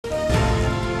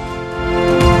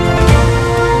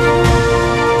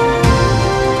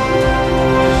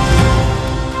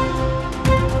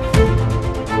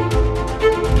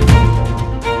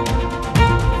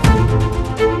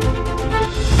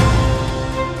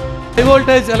High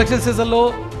voltage election సీజన్లో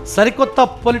సరికొత్త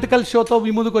political షోతో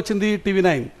మీ ముందుకు వచ్చింది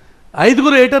TV9.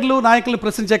 5 ఏటర్లు నాయకులను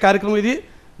ప్రశ్నించే కార్యక్రమం ఇది.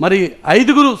 మరి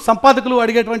 5 సంపాదకులు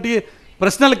అడిగేటువంటి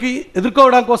ప్రశ్నలకి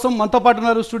ఎదుర్కోవడం కోసం మనతో పాటు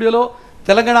ఉన్నారు స్టూడియోలో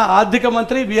తెలంగాణ ఆర్థిక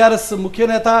మంత్రి బీఆర్ఎస్ ముఖ్య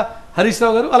నేత హరీష్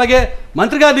రావు గారు. అలాగే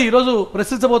మంత్రి గారిని ఈరోజు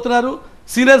ప్రశ్నించబోతున్నారు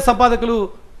సీనియర్ సంపాదకులు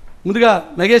ముందుగా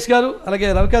నగేష్ గారు, అలాగే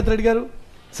రవికాంత్ రెడ్డి గారు,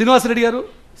 శ్రీనివాస్ రెడ్డి గారు,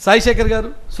 సాయి శేఖర్ గారు,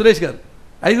 సురేష్ గారు.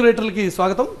 5 ఏటర్లకి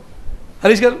స్వాగతం.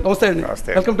 హరీష్ గారు నమస్తే అండి,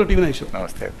 వెల్కమ్ టు TV9 షో.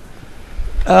 నమస్తే.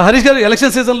 హరీష్ గారు,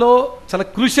 ఎలక్షన్ సీజన్లో చాలా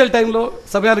క్రూషియల్ టైంలో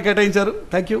సమయాన్ని కేటాయించారు,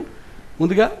 థ్యాంక్ యూ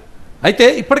ముందుగా. అయితే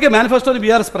ఇప్పటికే మేనిఫెస్టోని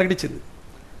బీఆర్ఎస్ ప్రకటించింది.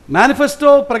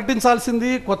 మేనిఫెస్టో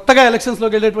ప్రకటించాల్సింది కొత్తగా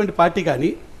ఎలక్షన్స్లోకి వెళ్ళేటువంటి పార్టీ.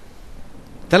 కానీ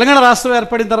తెలంగాణ రాష్ట్రం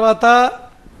ఏర్పడిన తర్వాత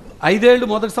 5 ఏళ్ళు,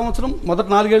 మొదటి సంవత్సరం, మొదటి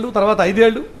 4 ఏళ్ళు, తర్వాత 5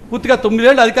 ఏళ్ళు, పూర్తిగా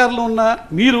 9 ఏళ్ళు అధికారంలో ఉన్న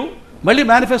మీరు మళ్ళీ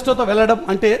మేనిఫెస్టోతో వెళ్ళడం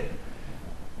అంటే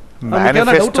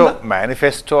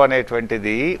మేనిఫెస్టో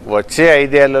అనేటువంటిది వచ్చే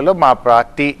 5 ఏళ్లలో మా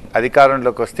పార్టీ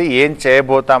అధికారంలోకి వస్తే ఏం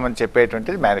చేయబోతామని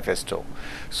చెప్పేటువంటిది మేనిఫెస్టో.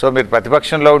 సో మీరు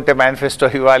ప్రతిపక్షంలో ఉంటే మేనిఫెస్టో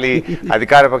ఇవ్వాలి,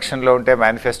 అధికార పక్షంలో ఉంటే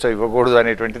మేనిఫెస్టో ఇవ్వకూడదు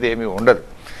అనేటువంటిది ఏమీ ఉండదు.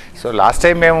 సో లాస్ట్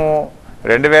టైం మేము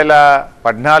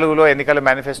 2014లో ఎన్నికల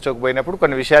మేనిఫెస్టోకి పోయినప్పుడు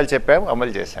కొన్ని విషయాలు చెప్పాము,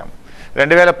 అమలు చేశాము.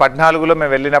 2014లో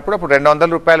మేము వెళ్ళినప్పుడు అప్పుడు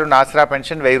 200 రూపాయలు ఆసరా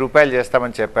పెన్షన్ 1000 రూపాయలు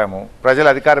చేస్తామని చెప్పాము. ప్రజలు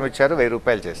అధికారం ఇచ్చారు, 1000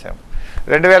 రూపాయలు చేశాము.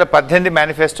 2018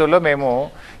 మేనిఫెస్టోలో మేము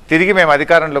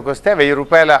అధికారంలోకి వస్తే 1000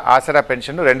 రూపాయల ఆసరా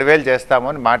పెన్షన్ 2000 చేస్తాము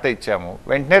అని మాట ఇచ్చాము.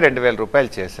 వెంటనే 2000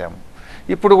 రూపాయలు చేశాము.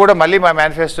 ఇప్పుడు కూడా మళ్ళీ మా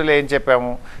మేనిఫెస్టోలో ఏం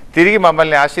చెప్పాము, తిరిగి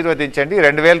మమ్మల్ని ఆశీర్వదించండి,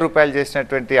 2000 రూపాయలు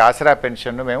చేసినటువంటి ఆసరా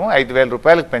పెన్షన్ను మేము 5000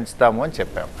 రూపాయలకు పెంచుతాము అని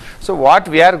చెప్పాము. So what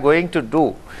we are going to do,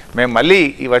 మేము మళ్ళీ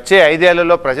ఈ వచ్చే 5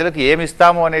 ఏళ్లలో ప్రజలకు ఏమి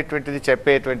ఇస్తాము అనేటువంటిది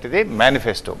చెప్పేటువంటిది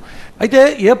మేనిఫెస్టో. అయితే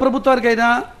ఏ ప్రభుత్వానికైనా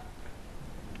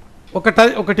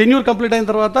ఒక టెన్యూర్ కంప్లీట్ అయిన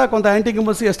తర్వాత కొంత యాంటీ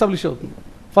ఇన్కంబెన్సీ ఎస్టాబ్లిష్ అవుతుంది.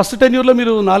 ఫస్ట్ టెన్యూర్లో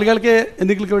మీరు 4 ఏళ్ళకే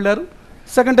ఎన్నికలకు వెళ్ళారు.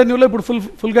 సెకండ్ టెన్యూర్లో ఇప్పుడు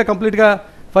ఫుల్గా కంప్లీట్గా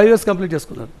 5 ఇయర్స్ కంప్లీట్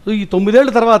చేసుకున్నారు. సో ఈ 9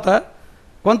 ఏళ్ళ తర్వాత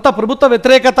కొంత ప్రభుత్వ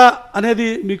వ్యతిరేకత అనేది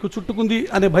మీకు చుట్టుకుంది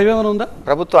అనే భయం ఏమైనా ఉందా?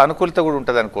 ప్రభుత్వ అనుకూలత కూడా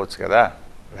ఉంటుంది అనుకోవచ్చు కదా.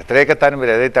 వ్యతిరేకత అని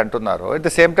మీరు ఏదైతే అంటున్నారో, అట్ ద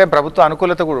సేమ్ టైం ప్రభుత్వ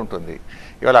అనుకూలత కూడా ఉంటుంది.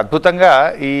 ఇవాళ అద్భుతంగా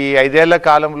ఈ 5 ఏళ్ల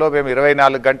కాలంలో మేము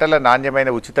 24 గంటల నాణ్యమైన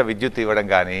ఉచిత విద్యుత్ ఇవ్వడం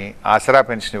కానీ, ఆసరా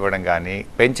పెన్షన్ ఇవ్వడం కానీ,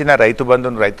 పెంచిన రైతు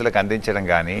బంధును రైతులకు అందించడం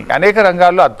కానీ, అనేక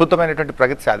రంగాల్లో అద్భుతమైనటువంటి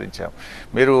ప్రగతి సాధించాం.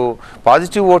 మీరు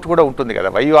పాజిటివ్ ఓట్ కూడా ఉంటుంది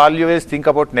కదా. Why you always think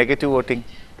about negative voting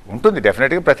ఉంటుంది.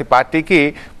 డెఫినెట్గా ప్రతి పార్టీకి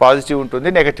పాజిటివ్ ఉంటుంది,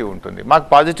 నెగటివ్ ఉంటుంది. మాకు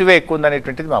పాజిటివే ఎక్కువ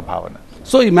ఉందనేటువంటిది మా భావన.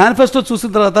 సో ఈ మేనిఫెస్టో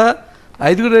చూసిన తర్వాత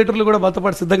 5 రైటర్లు కూడా మనతో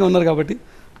పాటు సిద్ధంగా ఉన్నారు కాబట్టి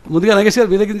ముందుగా నగేష్ గారు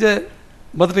మీ దగ్గర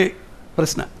మొదటి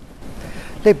ప్రశ్న.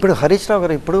 ఇప్పుడు హరీష్ రావు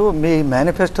గారు, ఇప్పుడు మీ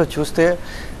మేనిఫెస్టో చూస్తే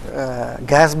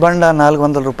గ్యాస్ బండ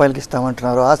 400 రూపాయలకి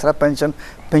ఇస్తామంటున్నారు, ఆసరా పెన్షన్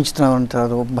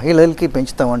పెంచుతామంటున్నారు, మహిళలకి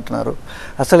పెంచుతామంటున్నారు.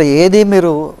 అసలు ఏది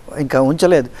మీరు ఇంకా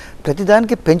ఉంచలేదు,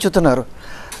 ప్రతిదానికి పెంచుతున్నారు.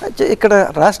 ఇక్కడ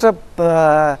రాష్ట్ర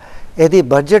ఏది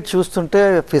బడ్జెట్ చూస్తుంటే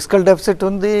ఫిజికల్ డెఫిసిట్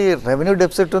ఉంది, రెవెన్యూ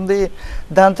డెఫిసిట్ ఉంది.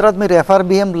 దాని తర్వాత మీరు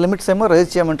FRBM లిమిట్స్ ఏమో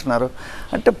రైజ్ చేయమంటున్నారు.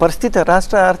 అంటే పరిస్థితి,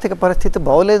 రాష్ట్ర ఆర్థిక పరిస్థితి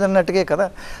బాగోలేదన్నట్టుగే కదా.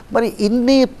 మరి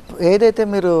ఇన్ని ఏదైతే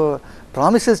మీరు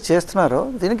ప్రామిసెస్ చేస్తున్నారో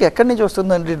దీనికి ఎక్కడి నుంచి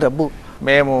వస్తుందండి డబ్బు?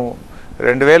 మేము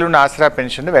 2000 ఉన్న ఆసరా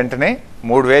పెన్షన్ వెంటనే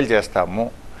 3000 చేస్తాము.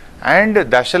 అండ్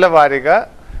దశల వారీగా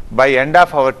by end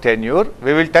of our tenure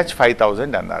we will touch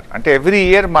 5000 అన్నారు. అంటే ఎవ్రీ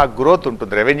ఇయర్ మాకు గ్రోత్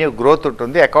ఉంటుంది, రెవెన్యూ గ్రోత్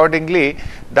ఉంటుంది. అకార్డింగ్లీ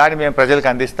దాన్ని మేము ప్రజలకు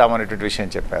అందిస్తాము అనేటువంటి విషయం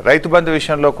చెప్పారు. రైతు బంధు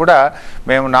విషయంలో కూడా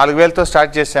మేము 4000తో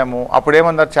స్టార్ట్ చేశాము.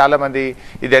 అప్పుడేమన్నారు చాలామంది,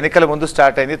 ఇది ఎన్నికల ముందు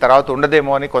స్టార్ట్ అయింది, తర్వాత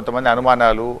ఉండదేమో అని కొంతమంది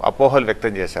అనుమానాలు, అపోహలు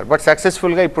వ్యక్తం చేశారు. బట్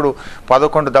సక్సెస్ఫుల్గా ఇప్పుడు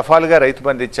 11 దఫాలుగా రైతు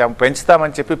బంధు ఇచ్చాము.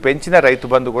 పెంచుతామని చెప్పి పెంచిన రైతు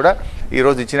బంధు కూడా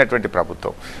ఈరోజు ఇచ్చినటువంటి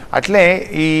ప్రభుత్వం. అట్లే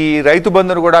ఈ రైతు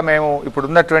బంధును కూడా మేము ఇప్పుడు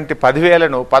ఉన్నటువంటి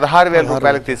 10,000ను 16,000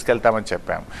 రూపాయలకు తీసుకెళ్తామని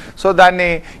చెప్పాము. సో దాన్ని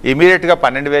ఇమీడియట్గా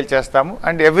 12,000 చేస్తాము.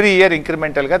 అండ్ ఎవ్రీ ఇయర్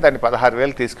ఇంక్రిమెంటల్గా దాన్ని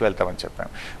 16,000 తీసుకువెళ్తామని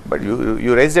చెప్పాము. But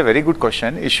you rise a very good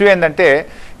question. Issue ఏంటంటే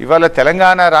ఇవాళ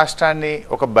తెలంగాణ రాష్ట్రాన్ని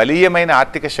ఒక బలీయమైన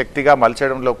ఆర్థిక శక్తిగా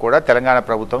మలచడంలో కూడా తెలంగాణ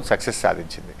ప్రభుత్వం సక్సెస్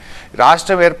సాధించింది.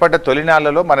 రాష్ట్రం ఏర్పడ్డ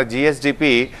తొలినాళ్లలో మన GSDP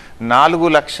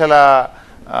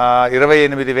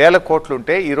 4,28,000 కోట్లు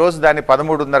ఉంటే ఈరోజు దాన్ని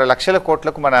 13.5 లక్షల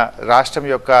కోట్లకు మన రాష్ట్రం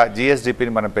యొక్క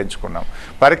GSDPని మనం పెంచుకున్నాం.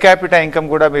 పర్ క్యాపిటా ఇన్కమ్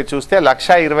కూడా మీరు చూస్తే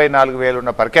 1,24,000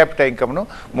 ఉన్న పర్ క్యాపిటా ఇన్కమ్ను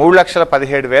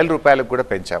 3,17,000 రూపాయలకు కూడా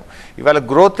పెంచాం. ఇవాళ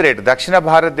గ్రోత్ రేట్ దక్షిణ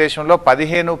భారతదేశంలో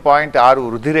 15.6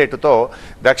 వృద్ధి రేటుతో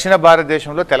దక్షిణ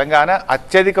భారతదేశంలో తెలంగాణ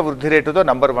అత్యధిక వృద్ధి రేటుతో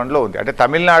నంబర్ 1లో ఉంది. అంటే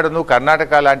తమిళనాడును,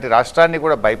 కర్ణాటక లాంటి రాష్ట్రాన్ని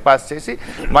కూడా బైపాస్ చేసి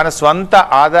మన స్వంత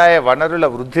ఆదాయ వనరుల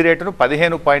వృద్ధి రేటును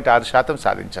 15.6%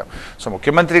 సాధించాం. సో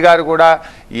ముఖ్యమంత్రి గారు కూడా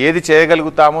ఏది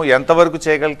చేయగలుగుతాము, ఎంతవరకు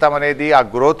చేయగలుగుతాం అనేది ఆ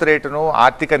గ్రోత్ రేటును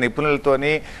ఆర్థిక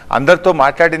నిపుణులతోని అందరితో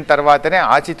మాట్లాడిన తర్వాతనే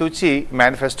ఆచితూచి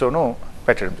మేనిఫెస్టోను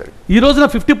పెట్టడం జరిగింది. ఈ రోజున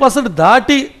 50%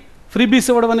 దాటి ఫ్రీ బీస్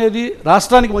ఇవ్వడం అనేది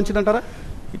రాష్ట్రానికి మంచిదంటారా?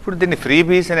 ఇప్పుడు దీన్ని ఫ్రీ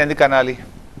బీస్ అని ఎందుకు అనాలి?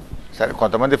 సరే,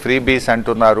 కొంతమంది ఫ్రీ బీస్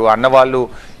అంటున్నారు అన్నవాళ్ళు,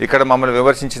 ఇక్కడ మమ్మల్ని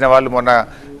విమర్శించిన వాళ్ళు మొన్న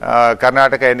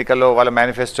కర్ణాటక ఎన్నికల్లో వాళ్ళ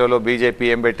మేనిఫెస్టోలో బీజేపీ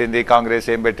ఏం పెట్టింది, కాంగ్రెస్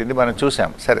ఏం పెట్టింది మనం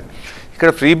చూసాం. సరే,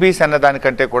 ఇక్కడ ఫ్రీ బీస్ అన్న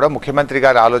దానికంటే కూడా ముఖ్యమంత్రి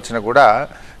గారి ఆలోచన కూడా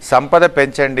సంపద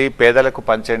పెంచండి, పేదలకు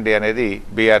పంచండి అనేది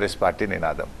బీఆర్ఎస్ పార్టీ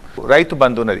నినాదం. రైతు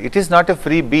బంధు ఉన్నది, it is not a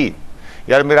free be.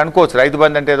 ఇలా మీరు అనుకోవచ్చు రైతు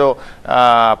బంధు అంటే ఏదో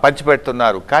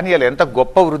పంచిపెడుతున్నారు, కానీ ఇలా ఎంత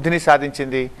గొప్ప వృద్ధిని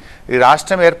సాధించింది. ఈ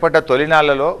రాష్ట్రం ఏర్పడ్డ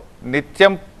తొలినాళ్లలో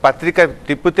నిత్యం పత్రిక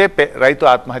తిప్పితే రైతు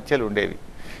ఆత్మహత్యలు ఉండేవి.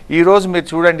 ఈరోజు మీరు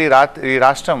చూడండి, ఈ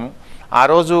రాష్ట్రం ఆ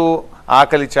రోజు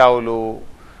ఆకలి చావులు,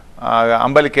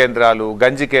 అంబలి కేంద్రాలు,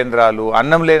 గంజి కేంద్రాలు,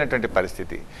 అన్నం లేనటువంటి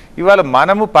పరిస్థితి. ఇవాళ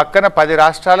మనము పక్కన 10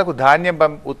 రాష్ట్రాలకు ధాన్యం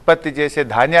ఉత్పత్తి చేసే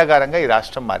ధాన్యాగారంగా ఈ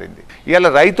రాష్ట్రం మారింది. ఇవాళ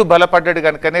రైతు బలపడ్డాడు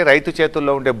కనుకనే రైతు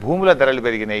చేతుల్లో ఉండే భూముల ధరలు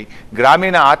పెరిగినాయి,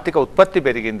 గ్రామీణ ఆర్థిక ఉత్పత్తి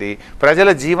పెరిగింది,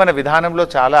 ప్రజల జీవన విధానంలో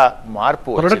చాలా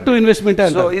మార్పు. ప్రొడక్టివ్ ఇన్వెస్ట్మెంట్,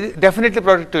 సో ఇది డెఫినెట్లీ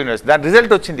ప్రొడక్టివ్ ఇన్వెస్ట్, దాని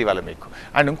రిజల్ట్ వచ్చింది ఇవాళ మీకు.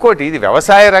 అండ్ ఇంకోటి, ఇది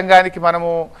వ్యవసాయ రంగానికి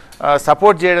మనము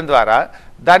సపోర్ట్ చేయడం ద్వారా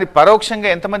దాని పరోక్షంగా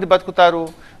ఎంతమంది బతుకుతారు,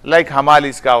 లైక్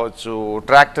హమాలీస్ కావచ్చు,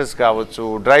 ట్రాక్టర్స్ కావచ్చు,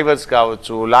 డ్రైవర్స్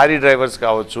కావచ్చు, లారీ డ్రైవర్స్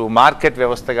కావచ్చు, మార్కెట్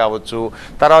వ్యవస్థ కావచ్చు,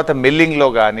 తర్వాత మిల్లింగ్లో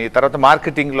కానీ, తర్వాత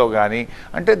మార్కెటింగ్లో కానీ,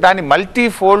 అంటే దాని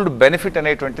మల్టీఫోల్డ్ బెనిఫిట్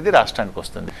అనేటువంటిది రాష్ట్రానికి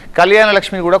వస్తుంది. కళ్యాణ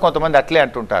లక్ష్మి కూడా కొంతమంది అట్లే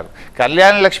అంటుంటారు.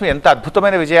 కళ్యాణ లక్ష్మి ఎంత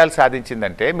అద్భుతమైన విజయాలు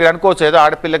సాధించిందంటే, మీరు అనుకోవచ్చు ఏదో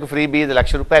ఆడపిల్లకి ఫ్రీ బీ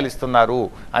 1,00,000 రూపాయలు ఇస్తున్నారు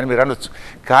అని మీరు అనొచ్చు,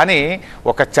 కానీ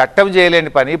ఒక చట్టం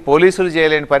చేయలేని పని, పోలీసులు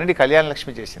చేయలేని పనిని కళ్యాణ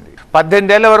లక్ష్మి చేసింది.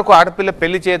 18 ఏళ్ల వరకు ఆడపిల్ల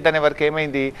పెళ్లి చేయొద్దనే వరకు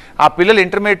ఏమైంది, ఆ పిల్లలు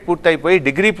ఇంటర్మీడియట్ పూర్తయిపోయి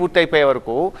డిగ్రీ పూర్తయిపోయే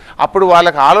వరకు అప్పుడు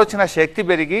వాళ్ళకి ఆలోచన శక్తి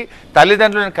పెరిగి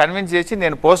తల్లిదండ్రులను కన్విన్స్ చేసి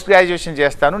నేను పోస్ట్ గ్రాడ్యుయేషన్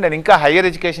చేస్తాను, నేను ఇంకా హయ్యర్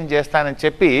ఎడ్యుకేషన్ చేస్తానని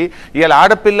చెప్పి ఇవాళ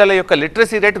ఆడపిల్లల యొక్క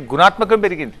లిటరసీ రేట్ గుణాత్మకం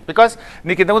పెరిగింది. బికాస్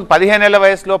నీకు ఇంతకుముందు 15 ఏళ్ల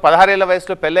వయసులో 16 ఏళ్ల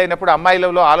వయసులో పెళ్ళైనప్పుడు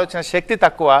అమ్మాయిలలో ఆలోచన శక్తి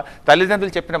తక్కువ,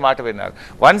 తల్లిదండ్రులు చెప్పిన మాట విన్నారు.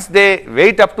 Once they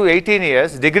wait up to 18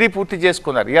 years degree పూర్తి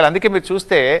చేసుకున్నారు. ఇవాళ అందుకే మీరు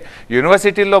చూస్తే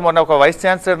యూనివర్సిటీల్లో మొన్న ఒక వైస్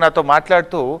ఛాన్సలర్ నాతో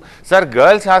మాట్లాడుతూ, సార్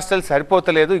గర్ల్స్ హాస్టల్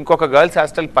సరిపోతలేదు, ఇంకొక గర్ల్స్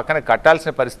హాస్టల్ పక్కన కట్టాల్సిన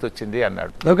పరిస్థితి వచ్చింది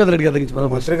అన్నాడు.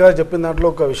 మంత్రి గారు చెప్పిన దాంట్లో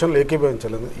ఒక విషయంలో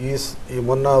ఏకీభవించలేదు. ఈ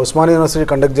మొన్న ఉస్మానియా యూనివర్సిటీ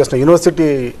కండక్ట్ చేసిన యూనివర్సిటీ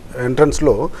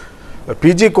ఎంట్రన్స్లో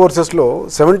పీజీ కోర్సెస్లో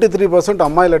 73%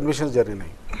 అమ్మాయిల అడ్మిషన్స్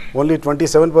జరిగినాయి, ఓన్లీ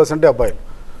 27% అబ్బాయిలు.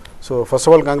 So first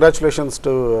of all congratulations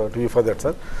to you for that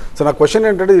sir. So నా క్వశ్చన్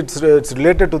ఏంటంటే ఇట్స్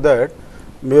రిలేటెడ్ టు దట్.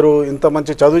 మీరు ఇంత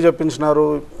మంచి చదువు చెప్పించినారు,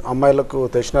 అమ్మాయిలకు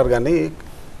తెచ్చినారు, కానీ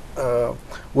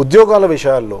ఉద్యోగాల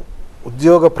విషయాల్లో,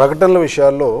 ఉద్యోగ ప్రకటనల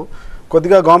విషయాల్లో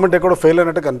కొద్దిగా గవర్నమెంట్ ఎక్కడో ఫెయిల్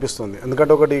అయినట్టు కనిపిస్తుంది.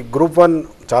 ఎందుకంటే ఒకటి గ్రూప్ 1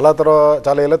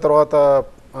 చాలా ఏళ్ళ తర్వాత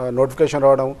నోటిఫికేషన్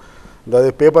రావడం, అది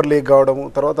పేపర్ లీక్ కావడం,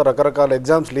 తర్వాత రకరకాల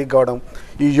ఎగ్జామ్స్ లీక్ కావడం,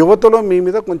 ఈ యువతలో మీ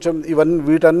మీద కొంచెం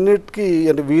వీటన్నిటికీ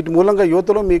వీటి మూలంగా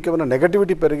యువతలో మీకు ఏమైనా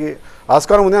నెగటివిటీ పెరిగి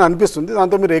ఆస్కారం ఉందని అనిపిస్తుంది.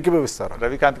 దాంతో మీరు ఏకీభవిస్తారు?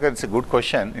 రవికాంత్ గారు, it's a good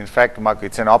question. In fact మాకు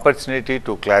it's an opportunity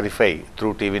to clarify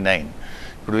through TV9.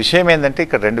 ఇప్పుడు విషయం ఏంటంటే,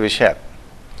 ఇక్కడ 2 విషయాలు.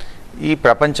 ఈ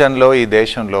ప్రపంచంలో, ఈ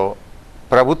దేశంలో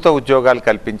ప్రభుత్వ ఉద్యోగాలు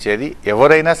కల్పించేది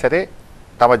ఎవరైనా సరే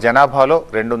తమ జనాభాలో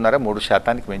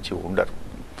 2.5-3% మించి ఉండరు.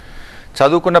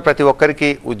 చదువుకున్న ప్రతి ఒక్కరికి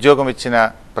ఉద్యోగం ఇచ్చిన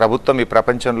ప్రభుత్వం ఈ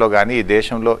ప్రపంచంలో కానీ ఈ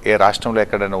దేశంలో ఏ రాష్ట్రంలో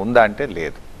ఎక్కడైనా ఉందా అంటే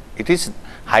లేదు. It is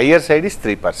higher side is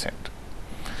 3%.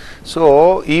 So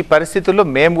ఈ పరిస్థితుల్లో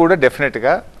మేము కూడా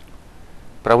డెఫినెట్గా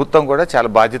ప్రభుత్వం కూడా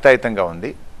చాలా బాధ్యతాయుతంగా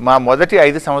ఉంది. మా మొదటి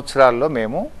 5 సంవత్సరాల్లో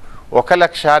మేము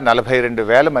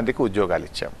 1,42,000 మందికి ఉద్యోగాలు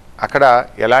ఇచ్చాము. అక్కడ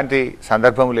ఎలాంటి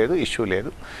సందర్భం లేదు, ఇష్యూ లేదు.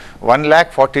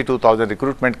 1,42,000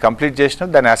 రిక్రూట్మెంట్ కంప్లీట్ చేసినాం.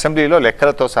 దాని అసెంబ్లీలో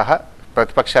లెక్కలతో సహా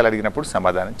ప్రతిపక్షాలు అడిగినప్పుడు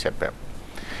సమాధానం చెప్పాం.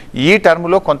 ఈ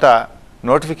టర్మ్లో కొంత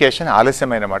నోటిఫికేషన్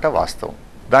ఆలస్యమైన మాట వాస్తవం.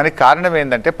 దానికి కారణం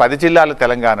ఏంటంటే 10 జిల్లాల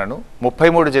తెలంగాణను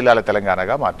 33 జిల్లాల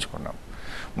తెలంగాణగా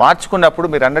మార్చుకున్నప్పుడు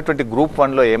మీరు అన్నటువంటి గ్రూప్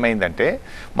 1లో ఏమైందంటే,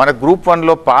 మన గ్రూప్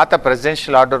 1లో పాత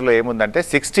ప్రెసిడెన్షియల్ ఆర్డర్లో ఏముందంటే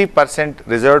 60%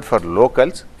 reserved for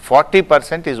locals,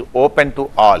 40% is open to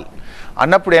all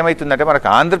అన్నప్పుడు ఏమవుతుందంటే, మనకు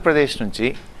ఆంధ్రప్రదేశ్ నుంచి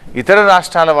ఇతర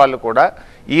రాష్ట్రాల వాళ్ళు కూడా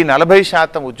ఈ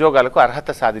 40% ఉద్యోగాలకు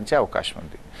అర్హత సాధించే అవకాశం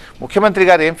ఉంది. ముఖ్యమంత్రి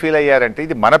గారు ఏం ఫీల్ అయ్యారంటే,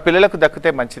 ఇది మన పిల్లలకు దక్కితే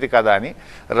మంచిది కదా అని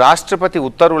రాష్ట్రపతి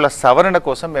ఉత్తర్వుల సవరణ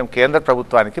కోసం మేము కేంద్ర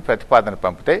ప్రభుత్వానికి ప్రతిపాదన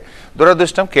పంపితే,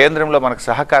 దురదృష్టం కేంద్రంలో మనకు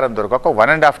సహకారం దొరకక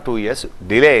 1.5-2 years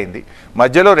డిలే అయింది.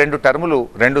 మధ్యలో 2 టర్ములు,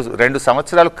 2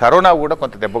 సంవత్సరాలు కరోనా కూడా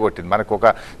కొంత దెబ్బ కొట్టింది. మనకు ఒక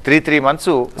 3 months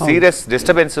సీరియస్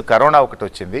డిస్టర్బెన్స్ కరోనా ఒకటి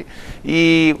వచ్చింది. ఈ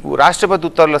రాష్ట్రపతి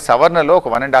ఉత్తర్వుల సవరణలో ఒక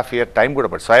 1.5 year టైం కూడా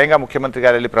పడుతుంది. స్వయంగా ముఖ్యమంత్రి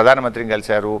గారు వెళ్ళి ప్రధానమంత్రిని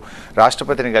కలిశారు,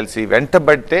 రాష్ట్రపతిని కలిసి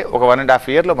వెంటబడితే ఒక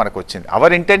 1.5 yearలో మనకు వచ్చింది.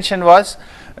 అవర్ ఇంటెన్షన్ వాజ్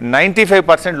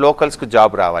 95% లోకల్స్కు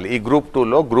జాబ్ రావాలి ఈ గ్రూప్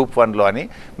 2లో, గ్రూప్ 1లో అని.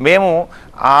 మేము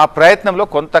ఆ ప్రయత్నంలో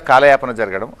కొంత కాలయాపన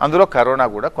జరగడం, అందులో కరోనా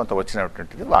కూడా కొంత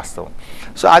వచ్చినటువంటిది వాస్తవం.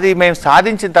 సో అది మేము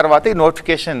సాధించిన తర్వాత ఈ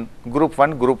నోటిఫికేషన్ గ్రూప్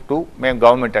 1, గ్రూప్ 2 మేము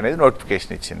గవర్నమెంట్ అనేది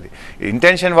నోటిఫికేషన్ ఇచ్చింది.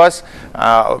 Intention was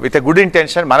with a good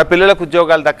intention, మన పిల్లలకు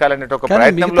ఉద్యోగాలు దక్కాలనే ఒక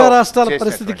ప్రయత్నంలో. రాష్ట్రాల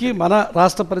పరిస్థితికి మన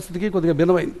రాష్ట్ర పరిస్థితికి కొద్దిగా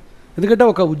భిన్నమైంది. ఎందుకంటే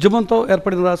ఒక ఉద్యమంతో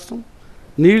ఏర్పడిన రాష్ట్రం,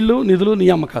 నీళ్లు, నిధులు,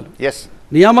 నియామకాలు. ఎస్,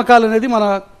 నియామకాలు అనేది మన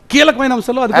కీలకమైన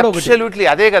అంశంలో అది కూడా ఒకటి. అబ్సల్యూట్లీ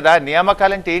అదే కదా.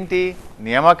 నియామకాలు అంటే ఏంటి?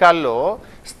 నియామకాల్లో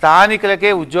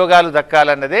స్థానికులకే ఉద్యోగాలు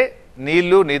దక్కాలన్నదే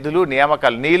నీళ్లు, నిధులు,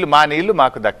 నియామకాలు. మా నీళ్లు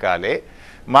మాకు దక్కాలి,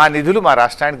 మా నిధులు మా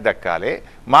రాష్ట్రానికి దక్కాలి,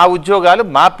 మా ఉద్యోగాలు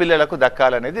మా పిల్లలకు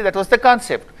దక్కాలనేది that was the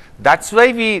concept. That's why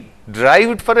we drive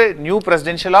it for a new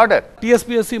presidential order.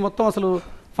 TSPSC మొత్తం అసలు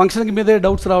ఫంక్షన్కి మీదే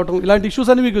డౌట్స్ రావటం, ఇలాంటి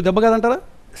ఇష్యూస్ అన్ని మీకు దెబ్బ కాదంటారా?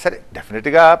 సరే,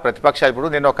 డెఫినెట్గా ప్రతిపక్షాలు ఇప్పుడు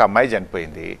నేను ఒక అమ్మాయి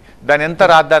చనిపోయింది, దాన్ని ఎంత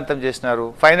రాద్ధాంతం చేసినారు,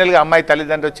 ఫైనల్గా అమ్మాయి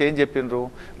తల్లిదండ్రులు వచ్చి ఏం చెప్పినారు,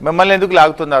 మిమ్మల్ని ఎందుకు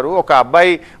లాగుతున్నారు, ఒక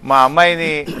అబ్బాయి మా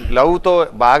అమ్మాయిని లవ్తో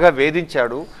బాగా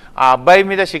వేధించాడు, ఆ అబ్బాయి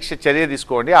మీద చర్య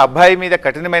తీసుకోండి, ఆ అబ్బాయి మీద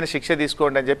కఠినమైన శిక్ష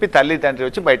తీసుకోండి అని చెప్పి తల్లిదండ్రులు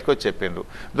వచ్చి బయటకు వచ్చి చెప్పిండ్రు.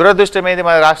 దురదృష్టమైంది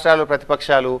మన రాష్ట్రాల్లో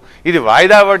ప్రతిపక్షాలు ఇది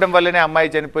వాయిదా అవ్వడం వల్లనే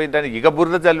అమ్మాయి చనిపోయిందని ఇక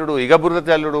బురద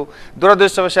జల్లుడు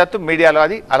దురదృష్టవశాత్తు మీడియాలో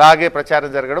అది అలాగే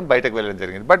ప్రచారం జరగడం, బయటకు వెళ్ళడం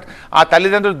జరిగింది. బట్ ఆ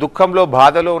తల్లిదండ్రులు దుఃఖంలో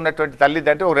బాధలో ఉన్నటువంటి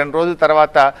తల్లిదండ్రులు ఒక 2 రోజుల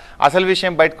తర్వాత అసలు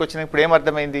విషయం బయటకు వచ్చినప్పుడు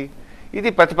ఏమర్థమైంది? ఇది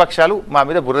ప్రతిపక్షాలు మా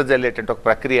మీద బుర్ర జల్లేటువంటి ఒక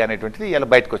ప్రక్రియ అనేటువంటిది ఇలా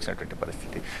బయటకు వచ్చినటువంటి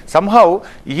పరిస్థితి. సంహౌ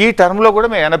ఈ టర్మ్లో కూడా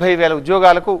మేము 80,000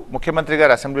 ఉద్యోగాలకు ముఖ్యమంత్రి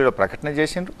గారు అసెంబ్లీలో ప్రకటన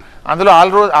చేసిండ్రు. అందులో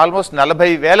ఆల్మోస్ట్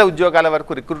 40,000 ఉద్యోగాల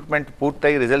వరకు రిక్రూట్మెంట్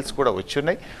పూర్తయి రిజల్ట్స్ కూడా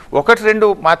వచ్చున్నాయి.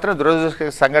 1-2 మాత్రం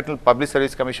దురదృష్టకర సంఘటనలు పబ్లిక్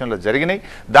సర్వీస్ కమిషన్లో జరిగినాయి.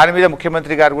 దాని మీద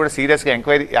ముఖ్యమంత్రి గారు కూడా సీరియస్గా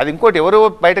ఎంక్వైరీ, అది ఇంకోటి ఎవరో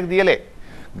బయటకు తీయలే,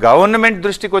 గవర్నమెంట్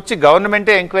దృష్టికి వచ్చి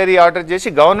గవర్నమెంటే ఎంక్వైరీ ఆర్డర్ చేసి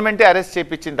గవర్నమెంటే అరెస్ట్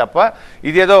చేయించింది తప్ప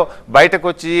ఇదేదో బయటకు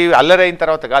వచ్చి అల్లరైన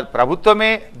తర్వాత కాదు. ప్రభుత్వమే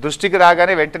దృష్టికి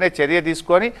రాగానే వెంటనే చర్య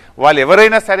తీసుకొని వాళ్ళు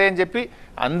ఎవరైనా సరే అని చెప్పి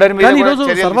అందరి మీద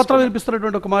సర్వత్రా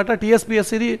వినిపిస్తున్నటువంటి ఒక మాట,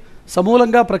 టీఎస్పీఎస్సీని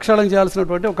సమూలంగా ప్రక్షాళన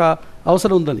చేయాల్సినటువంటి ఒక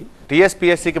అవసరం ఉందని.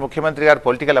 టీఎస్పీఎస్సీకి ముఖ్యమంత్రి గారు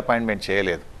పొలిటికల్ అపాయింట్మెంట్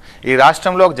చేయలేదు. ఈ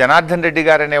రాష్ట్రంలో జనార్దన్ రెడ్డి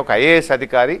గారు అనే ఒక ఐఏఎస్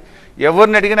అధికారి,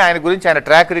 ఎవరిని అడిగినా ఆయన గురించి, ఆయన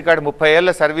ట్రాక్ రికార్డు 30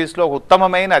 ఏళ్ల సర్వీస్లో ఒక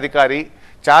ఉత్తమమైన అధికారి,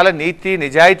 చాలా నీతి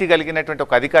నిజాయితీ కలిగినటువంటి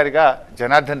ఒక అధికారిగా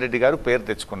జనార్దన్ రెడ్డి గారు పేరు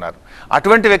తెచ్చుకున్నారు.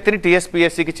 అటువంటి వ్యక్తిని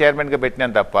టీఎస్పీఎస్సీకి చైర్మన్గా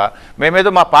పెట్టినాం తప్ప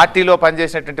మేమేదో మా పార్టీలో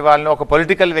పనిచేసినటువంటి వాళ్ళని ఒక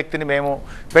పొలిటికల్ వ్యక్తిని మేము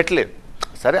పెట్టలేదు.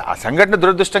 సరే, ఆ సంఘటన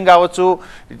దురదృష్టం కావచ్చు,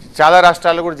 చాలా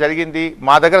రాష్ట్రాల్లో కూడా జరిగింది,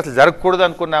 మా దగ్గర అసలు జరగకూడదు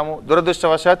అనుకున్నాము,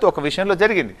 దురదృష్టవశాత్తు ఒక విషయంలో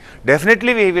జరిగింది.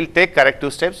 Definitely we will take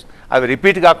corrective steps, అవి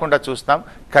రిపీట్ కాకుండా చూస్తాం,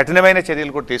 కఠినమైన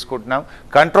చర్యలు కూడా తీసుకుంటున్నాం.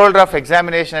 కంట్రోలర్ ఆఫ్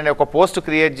ఎగ్జామినేషన్ అనే ఒక పోస్ట్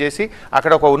క్రియేట్ చేసి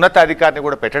అక్కడ ఒక ఉన్నత అధికారిని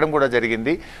కూడా పెట్టడం కూడా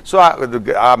జరిగింది. సో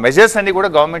ఆ మెజర్స్ అన్ని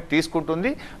కూడా గవర్నమెంట్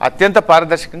తీసుకుంటుంది, అత్యంత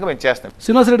పారదర్శకంగా మేము చేస్తాం.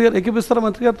 శ్రీనివాస్ రెడ్డి గారు ఎక్కిపిస్తారా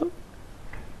మంత్రి గారితో?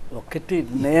 ఒకటి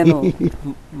నేను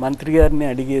మంత్రి గారిని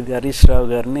అడిగేది, హరీష్ రావు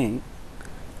గారిని,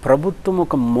 ప్రభుత్వం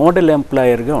ఒక మోడల్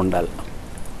ఎంప్లాయర్గా ఉండాలి.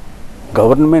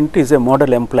 Government is a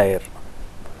model employer.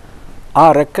 ఆ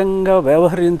రకంగా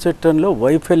వ్యవహరించటంలో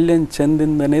వైఫల్యం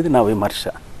చెందిందనేది నా విమర్శ.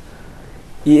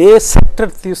 ఏ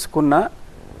సెక్టర్ తీసుకున్నా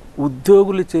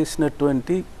ఉద్యోగులు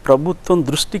చేసినటువంటి, ప్రభుత్వం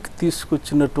దృష్టికి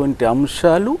తీసుకొచ్చినటువంటి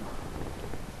అంశాలు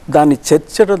దాని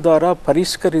చర్చల ద్వారా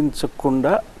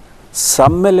పరిష్కరించకుండా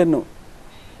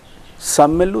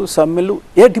సమ్మెలు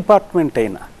ఏ డిపార్ట్మెంట్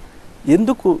అయినా,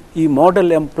 ఎందుకు ఈ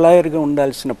మోడల్ ఎంప్లాయర్గా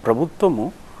ఉండాల్సిన ప్రభుత్వము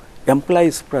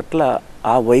ఎంప్లాయీస్ పట్ల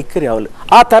ఆ వైఖరి అవ్వలేదు.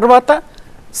 ఆ తర్వాత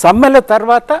సమ్మెల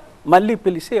తర్వాత మళ్ళీ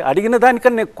పిలిచి అడిగిన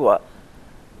దానికన్నా ఎక్కువ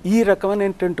ఈ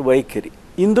రకమైనటువంటి వైఖరి.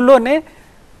 ఇందులోనే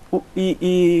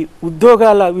ఈ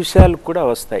ఉద్యోగాల విషయాలు కూడా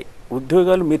వస్తాయి.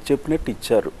 ఉద్యోగాలు మీరు చెప్పినట్టు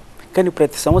ఇచ్చారు, కానీ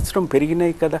ప్రతి సంవత్సరం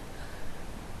పెరిగినాయి కదా.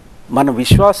 మన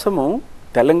విశ్వాసము,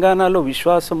 తెలంగాణలో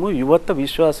విశ్వాసము, యువత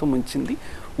విశ్వాసం ఉంచింది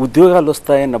ఉద్యోగాలు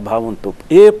వస్తాయన్న భావంతో.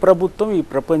 ఏ ప్రభుత్వం ఈ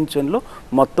ప్రపంచంలో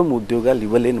మొత్తం ఉద్యోగాలు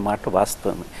ఇవ్వలేని మాట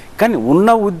వాస్తవమే. కానీ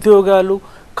ఉన్న ఉద్యోగాలు,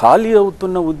 ఖాళీ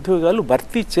అవుతున్న ఉద్యోగాలు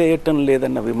భర్తీ చేయటం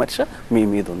లేదన్న విమర్శ మీ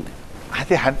మీద ఉంది.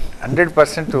 అది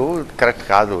 100% కరెక్ట్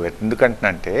కాదు.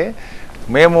 ఎందుకంటే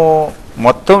మేము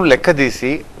మొత్తం లెక్క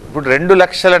తీసి ఇప్పుడు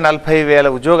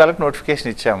 2,40,000 ఉద్యోగాలకు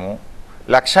నోటిఫికేషన్ ఇచ్చాము.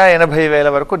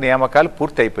 1,80,000 వరకు నియామకాలు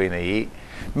పూర్తి అయిపోయినాయి.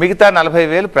 మిగతా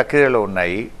 40,000 ప్రక్రియలో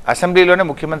ఉన్నాయి. అసెంబ్లీలోనే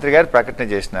ముఖ్యమంత్రి గారు ప్రకటన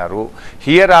చేసినారు.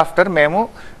 హియర్ ఆఫ్టర్ మేము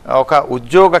ఒక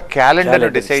ఉద్యోగ క్యాలెండర్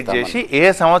డిసైడ్ చేసి ఏ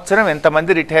సంవత్సరం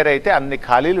ఎంతమంది రిటైర్ అయితే అన్ని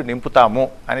ఖాళీలు నింపుతాము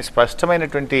అని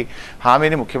స్పష్టమైనటువంటి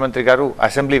హామీని ముఖ్యమంత్రి గారు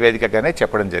అసెంబ్లీ వేదికగానే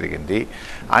చెప్పడం జరిగింది.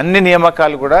 అన్ని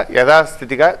నియామకాలు కూడా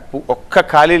యథాస్థితిగా ఒక్క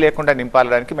ఖాళీ లేకుండా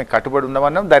నింపాలడానికి మేము కట్టుబడి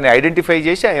ఉన్నామన్నాం. దాన్ని ఐడెంటిఫై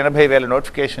చేసి 80,000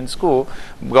 నోటిఫికేషన్స్కు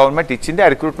గవర్నమెంట్ ఇచ్చింది. ఆ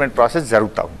రిక్రూట్మెంట్ ప్రాసెస్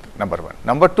జరుగుతూ ఉంది. నెంబర్ 1.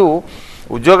 నెంబర్ 2,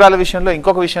 ఉద్యోగాల విషయంలో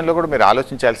ఇంకొక విషయంలో కూడా మీరు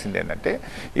ఆలోచించాల్సింది ఏంటంటే,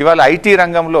 ఇవాళ ఐటీ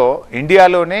రంగంలో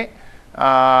ఇండియాలోనే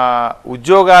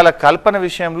ఉద్యోగాల కల్పన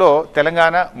విషయంలో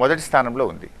తెలంగాణ మొదటి స్థానంలో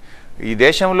ఉంది. ఈ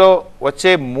దేశంలో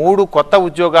వచ్చే 3 కొత్త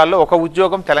ఉద్యోగాల్లో ఒక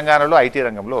ఉద్యోగం తెలంగాణలో ఐటీ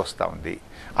రంగంలో వస్తూ ఉంది.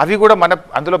 అవి కూడా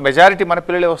అందులో మెజారిటీ మన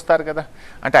పిల్లలే వస్తారు కదా.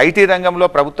 అంటే ఐటీ రంగంలో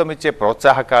ప్రభుత్వం ఇచ్చే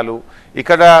ప్రోత్సాహకాలు,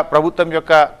 ఇక్కడ ప్రభుత్వం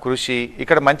యొక్క కృషి,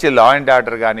 ఇక్కడ మంచి లా అండ్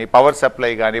ఆర్డర్ కానీ, పవర్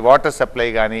సప్లై కానీ, వాటర్ సప్లై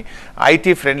కానీ,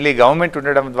 ఐటీ ఫ్రెండ్లీ గవర్నమెంట్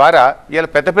ఉండడం ద్వారా ఇలా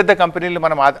పెద్ద పెద్ద కంపెనీలు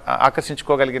మనం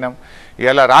ఆకర్షించుకోగలిగినాం.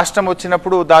 ఇలా రాష్ట్రం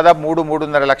వచ్చినప్పుడు దాదాపు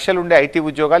 3-3.5 లక్షలు ఉండే ఐటీ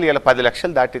ఉద్యోగాలు ఇలా 10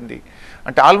 లక్షలు దాటింది.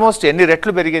 అంటే ఆల్మోస్ట్ ఎన్ని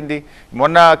రెట్లు పెరిగింది.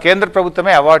 మొన్న కేంద్ర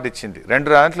ప్రభుత్వమే అవార్డు ఇచ్చింది, 2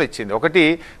 దాంట్లో ఇచ్చింది. ఒకటి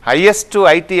హైయెస్ట్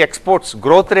ఐటీ ఎక్స్పోర్ట్స్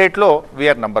గ్రోత్ రేట్లో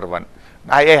we are number 1,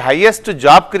 highest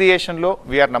job క్రియేషన్లో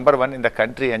we are number 1 in the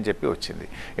country అని చెప్పి వచ్చింది.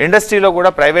 ఇండస్ట్రీలో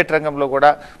కూడా, ప్రైవేట్ రంగంలో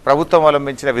కూడా ప్రభుత్వం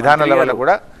అవలంబించిన విధానాల వల్ల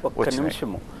కూడా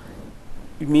నిమిషము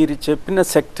మీరు చెప్పిన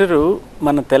సెక్టరు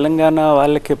మన తెలంగాణ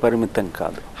వాళ్ళకే పరిమితం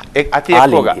కాదు,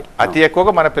 అతి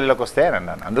ఎక్కువగా మన పిల్లలకు వస్తాయని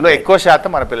అన్నాను. అందులో ఎక్కువ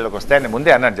శాతం మన పిల్లలకు వస్తాయని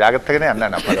ముందే అన్నాను, జాగ్రత్తగానే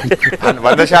అన్నాను.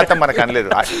 100% మనకు అనలేదు.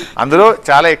 అందులో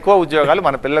చాలా ఎక్కువ ఉద్యోగాలు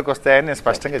మన పిల్లలకు వస్తాయని నేను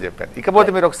స్పష్టంగా చెప్పాను. ఇకపోతే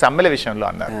మీరు ఒక సమ్మెల విషయంలో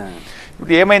అన్నారు.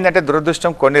 ఇప్పుడు ఏమైందంటే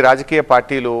దురదృష్టం, కొన్ని రాజకీయ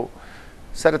పార్టీలు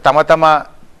సరే తమ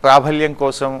ప్రాబల్యం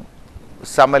కోసం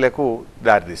సమ్మెలకు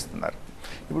దారితీస్తున్నారు.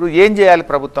 ఇప్పుడు ఏం చేయాలి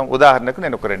ప్రభుత్వం? ఉదాహరణకు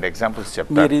నేను ఒక 2 ఎగ్జాంపుల్స్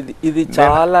చెప్తాను. ఇది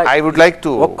చాలా ఐ వుడ్ లైక్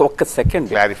టు ఒక్క సెకండ్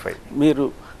క్లారిఫై. మీరు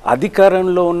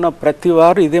అధికారంలో ఉన్న ప్రతి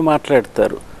వారు ఇదే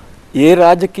మాట్లాడతారు. ఏ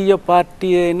రాజకీయ పార్టీ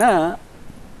అయినా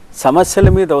సమస్యల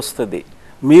మీద వస్తుంది.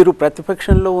 మీరు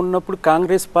ప్రతిపక్షంలో ఉన్నప్పుడు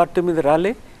కాంగ్రెస్ పార్టీ మీద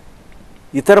రాలే,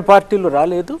 ఇతర పార్టీలు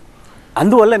రాలేదు.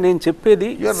 అందువల్ల నేను చెప్పేది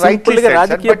సింపుల్గా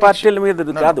రాజకీయ పార్టీల మీద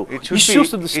కాదు,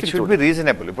 ఇష్యూస్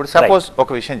రీజనబుల్. ఇప్పుడు సపోజ్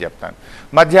ఒక విషయం చెప్తాను,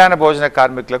 మధ్యాహ్న భోజన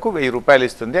కార్మికులకు 1000 రూపాయలు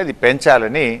ఇస్తుంది, అది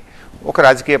పెంచాలని ఒక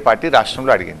రాజకీయ పార్టీ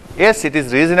రాష్ట్రంలో అడిగింది. Yes, it is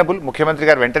reasonable. ముఖ్యమంత్రి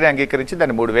గారు వెంటనే అంగీకరించి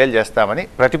దాన్ని 3000 చేస్తామని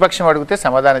ప్రతిపక్షం అడిగితే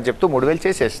సమాధానం చెప్తూ 3000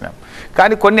 చేసేసినాం.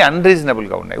 కానీ కొన్ని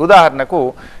అన్రీజనబుల్గా ఉన్నాయి. ఉదాహరణకు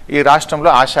ఈ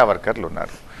రాష్ట్రంలో ఆశా వర్కర్లు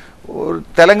ఉన్నారు.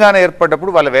 తెలంగాణ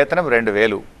ఏర్పడ్డప్పుడు వాళ్ళ వేతనం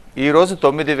 2000, ఈరోజు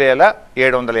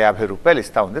 9750 రూపాయలు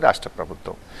ఇస్తూ ఉంది రాష్ట్ర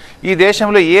ప్రభుత్వం. ఈ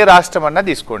దేశంలో ఏ రాష్ట్రం అన్నా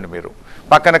తీసుకోండి మీరు,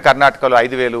 పక్కన కర్ణాటకలో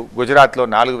 5000, గుజరాత్లో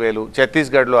 4000,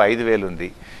 ఛత్తీస్గఢ్లో 5000 ఉంది.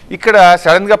 ఇక్కడ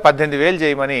సడన్గా 18000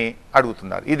 చేయమని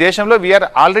అడుగుతున్నారు. ఈ దేశంలో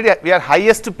we are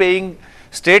highest paying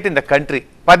state in the country.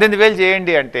 18000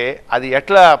 చేయండి అంటే అది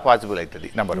ఎట్లా పాసిబుల్ అవుతుంది?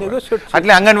 నెంబర్ 1.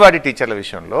 అట్లే అంగన్వాడీ టీచర్ల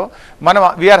విషయంలో మనం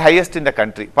we are highest in the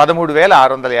country,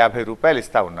 13650 రూపాయలు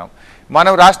ఇస్తూ ఉన్నాం.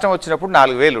 మనం రాష్ట్రం వచ్చినప్పుడు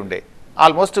 4000 ఉండే,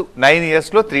 ఆల్మోస్ట్ 9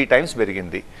 ఇయర్స్లో 3 టైమ్స్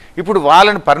పెరిగింది. ఇప్పుడు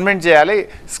వాళ్ళని పర్మనెంట్ చేయాలి,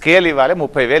 స్కేల్ ఇవ్వాలి,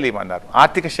 30,000 ఇవ్వమన్నారు.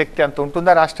 ఆర్థిక శక్తి అంత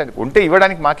ఉంటుందా రాష్ట్రానికి? ఉంటే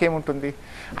ఇవ్వడానికి మాకేముంటుంది?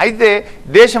 అయితే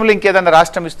దేశంలో ఇంకేదన్నా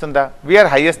రాష్ట్రం ఇస్తుందా? We are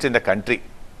highest in the country.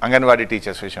 Anganwadi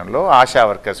teachers విషయంలో, ఆశా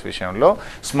వర్కర్స్ విషయంలో,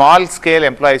 స్మాల్ స్కేల్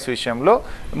ఎంప్లాయీస్ విషయంలో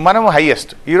మనం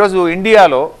హైయెస్ట్. ఈరోజు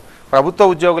ఇండియాలో ప్రభుత్వ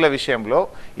ఉద్యోగుల విషయంలో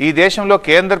ఈ దేశంలో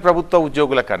కేంద్ర ప్రభుత్వ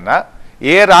ఉద్యోగుల కన్నా,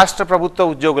 ఏ రాష్ట్ర ప్రభుత్వ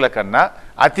ఉద్యోగుల కన్నా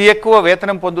అతి ఎక్కువ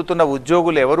వేతనం పొందుతున్న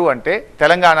ఉద్యోగులు ఎవరు అంటే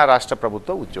తెలంగాణ రాష్ట్ర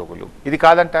ప్రభుత్వ ఉద్యోగులు. ఇది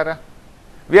కాదంటారా?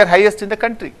 We are highest in the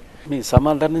country. మీ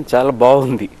సమాధానం చాలా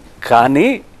బాగుంది. కానీ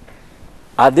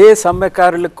అదే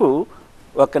సమ్మెకారులకు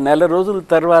ఒక నెల రోజుల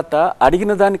తర్వాత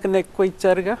అడిగిన దానికన్నా ఎక్కువ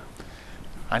ఇచ్చారుగా.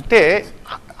 అంటే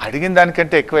అడిగిన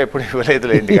దానికంటే ఎక్కువ ఎప్పుడు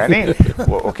ఇవ్వలేదులేండి. కానీ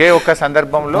ఒకే ఒక్క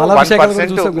సందర్భంలో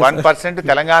 1%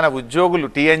 తెలంగాణ ఉద్యోగులు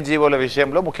టీఎన్జీఓల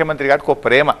విషయంలో ముఖ్యమంత్రి గారికి ఒక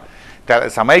ప్రేమ.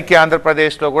 సమైక్య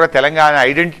ఆంధ్రప్రదేశ్లో కూడా తెలంగాణ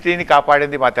ఐడెంటిటీని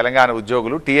కాపాడింది మా తెలంగాణ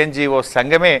ఉద్యోగులు. టీఎన్జీఓ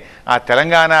సంఘమే ఆ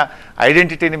తెలంగాణ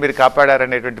ఐడెంటిటీని మీరు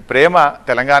కాపాడారనేటువంటి ప్రేమ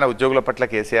తెలంగాణ ఉద్యోగుల పట్ల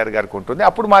కేసీఆర్ గారికి ఉంటుంది.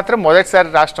 అప్పుడు మాత్రం మొదటిసారి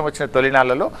రాష్ట్రం వచ్చిన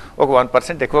తొలినాళ్లలో ఒక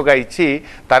 1% ఎక్కువగా ఇచ్చి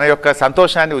తన యొక్క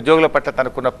సంతోషాన్ని, ఉద్యోగుల పట్ల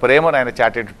తనకున్న ప్రేమను ఆయన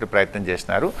చాటేటువంటి ప్రయత్నం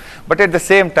చేసినారు. But at the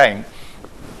same time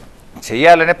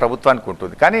చేయాలనే ప్రభుత్వానికి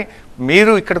ఉంటుంది. కానీ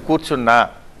మీరు ఇక్కడ కూర్చున్నా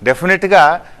డెఫినెట్గా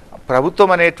ప్రభుత్వం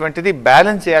అనేటువంటిది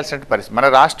బ్యాలెన్స్ చేయాల్సిన పరిస్థితి. మన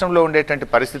రాష్ట్రంలో ఉండేటువంటి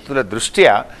పరిస్థితుల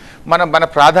దృష్ట్యా మన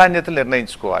ప్రాధాన్యతలు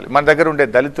నిర్ణయించుకోవాలి. మన దగ్గర ఉండే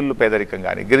దళితులు పేదరికం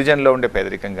కానీ, గిరిజనులో ఉండే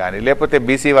పేదరికం కానీ, లేకపోతే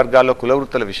బీసీ వర్గాల్లో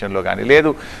కులవృత్తుల విషయంలో కానీ, లేదు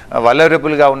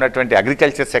వలరబుల్గా ఉన్నటువంటి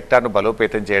అగ్రికల్చర్ సెక్టార్ను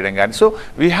బలోపేతం చేయడం కానీ. So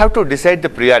we have to decide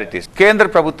the priorities. కేంద్ర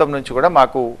ప్రభుత్వం నుంచి కూడా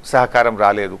మాకు సహకారం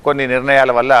రాలేదు. కొన్ని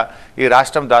నిర్ణయాల వల్ల ఈ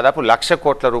రాష్ట్రం దాదాపు 1,00,000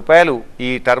 కోట్ల రూపాయలు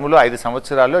ఈ టర్ములో 5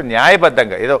 సంవత్సరాల్లో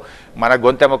న్యాయబద్ధంగా, ఏదో మన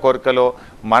గొంతెమ్మ కోరికలో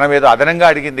మనం ఏదో అదనంగా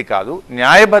అడిగింది కాదు,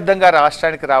 న్యాయబద్ధంగా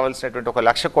రాష్ట్రానికి రావాల్సినటువంటి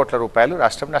 1,00,000 కోట్ల రూపాయలు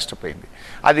రాష్ట్రం నష్టపోయింది.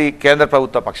 అది కేంద్ర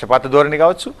ప్రభుత్వ పక్షపాత ధోరణి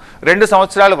కావచ్చు. 2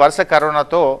 సంవత్సరాలు వరుస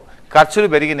కరోనాతో ఖర్చులు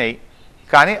పెరిగినాయి,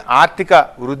 కానీ ఆర్థిక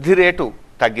వృద్ధి రేటు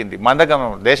తగ్గింది.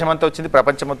 మందగమనం దేశమంతా వచ్చింది,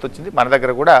 ప్రపంచమంతా వచ్చింది. మన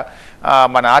దగ్గర కూడా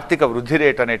మన ఆర్థిక వృద్ధి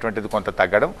రేటు అనేటువంటిది కొంత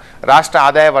తగ్గడం, రాష్ట్ర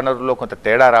ఆదాయ వనరుల్లో కొంత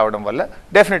తేడా రావడం వల్ల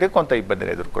డెఫినెట్గా కొంత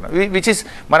ఇబ్బందిని ఎదుర్కొన్నాం. విచ్ ఇస్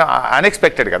మనం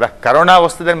అన్ఎక్స్పెక్టెడ్ కదా. కరోనా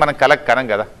వస్తుందని మనం కనం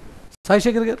కదా.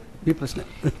 సాయిశేఖర్ గారు ఈ ప్రశ్న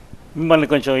మిమ్మల్ని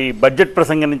కొంచెం ఈ బడ్జెట్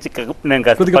ప్రసంగం నుంచి నేను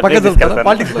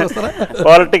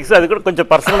పాలిటిక్స్, అది కూడా కొంచెం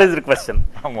పర్సనలైజ్డ్ క్వశ్చన్.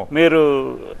 మీరు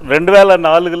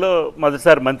 2004లో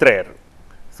మొదటిసారి మంత్రి అయ్యారు.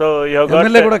 సో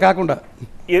ఎమ్మెల్యే కూడా కాకుండా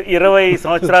 20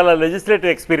 సంవత్సరాల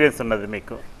లెజిస్లేటివ్ ఎక్స్పీరియన్స్ ఉన్నది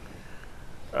మీకు.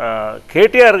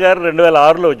 కేటీఆర్ గారు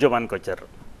 2006లో ఉద్యమానికి వచ్చారు.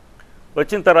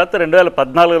 వచ్చిన తర్వాత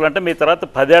 2014 అంటే మీ తర్వాత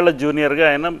 10 ఏళ్ల జూనియర్గా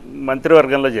ఆయన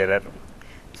మంత్రివర్గంలో చేరారు.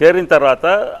 చేరిన తర్వాత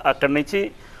అక్కడి నుంచి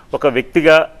ఒక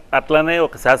వ్యక్తిగా, అట్లానే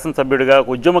ఒక శాసనసభ్యుడిగా, ఒక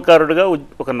ఉద్యమకారుడిగా,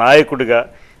 ఒక నాయకుడిగా,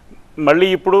 మళ్ళీ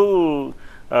ఇప్పుడు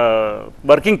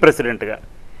వర్కింగ్ ప్రెసిడెంట్గా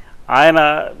ఆయన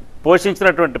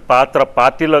పోషించినటువంటి పాత్ర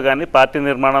పార్టీలో కానీ, పార్టీ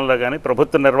నిర్మాణంలో కానీ,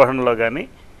 ప్రభుత్వ నిర్వహణలో కానీ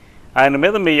ఆయన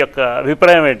మీద మీ యొక్క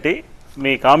అభిప్రాయం ఏంటి,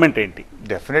 మీ కామెంట్ ఏంటి?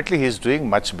 Definitely he's doing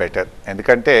much better.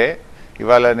 ఎందుకంటే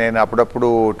ఇవాళ నేను అప్పుడప్పుడు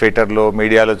ట్విట్టర్లో,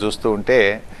 మీడియాలో చూస్తూ ఉంటే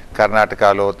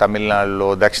కర్ణాటకలో, తమిళనాడులో,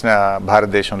 దక్షిణ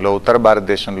భారతదేశంలో, ఉత్తర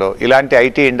భారతదేశంలో ఇలాంటి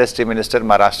ఐటీ ఇండస్ట్రీ మినిస్టర్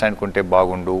మా రాష్ట్రానికి ఉంటే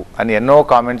బాగుండు అని ఎన్నో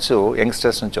కామెంట్స్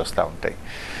యంగ్స్టర్స్ నుంచి వస్తూ ఉంటాయి.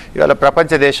 ఇవాళ ప్రపంచ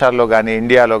దేశాల్లో కానీ,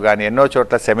 ఇండియాలో కానీ ఎన్నో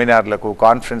చోట్ల సెమినార్లకు,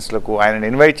 కాన్ఫరెన్స్లకు ఆయనను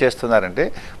ఇన్వైట్ చేస్తున్నారంటే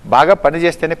బాగా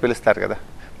పనిచేస్తేనే పిలుస్తారు కదా.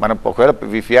 మనం ఒకవేళ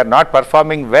if you're not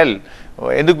performing well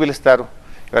ఎందుకు పిలుస్తారు?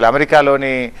 ఇవాళ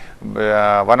అమెరికాలోని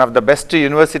one of the best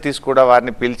universities కూడా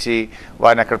వారిని పిలిచి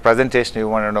వారిని అక్కడ ప్రజెంటేషన్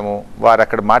ఇవ్వడము, వారు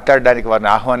అక్కడ మాట్లాడడానికి వారిని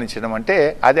ఆహ్వానించడం అంటే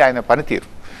అది ఆయన పనితీరు.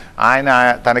 ఆయన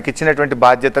తనకిచ్చినటువంటి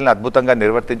బాధ్యతలను అద్భుతంగా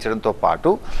నిర్వర్తించడంతో పాటు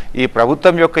ఈ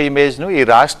ప్రభుత్వం యొక్క ఇమేజ్ను, ఈ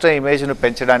రాష్ట్ర ఇమేజ్ను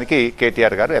పెంచడానికి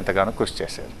కేటీఆర్ గారు ఎంతగానో కృషి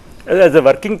చేశారు. As a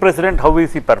working president how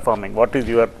is he performing? What is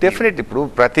your? Definite ఇప్పుడు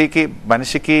ప్రతికి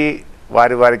మనిషికి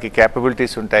వారికి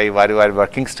క్యాపబిలిటీస్ ఉంటాయి, వారి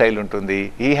వర్కింగ్ స్టైల్ ఉంటుంది.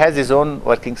 He has his own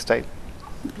working style.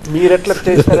 మీరు ఎట్లా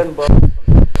చేశారని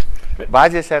బాగా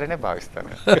చేశారనే భావిస్తాను.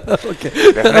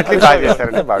 డెఫినెట్లీ బాగా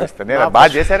చేశారనే భావిస్తాను. నేను బాగా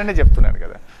చేశారనే చెప్తున్నాను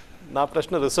కదా. నా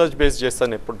ప్రశ్న రీసెర్చ్ బేస్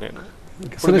చేస్తాను ఎప్పుడు నేను.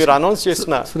 ఇప్పుడు మీరు అనౌన్స్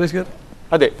చేసిన సురేష్ గారు,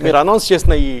 అదే మీరు అనౌన్స్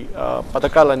చేసిన ఈ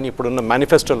పథకాలన్నీ ఇప్పుడున్న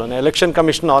మేనిఫెస్టోలోనే ఎలక్షన్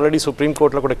కమిషన్ ఆల్రెడీ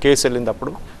సుప్రీంకోర్టులో కూడా కేసు వెళ్ళింది.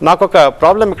 అప్పుడు నాకు ఒక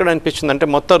ప్రాబ్లం ఎక్కడ అనిపించింది అంటే,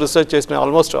 మొత్తం రీసెర్చ్ చేసిన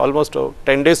ఆల్మోస్ట్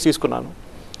 10 days తీసుకున్నాను.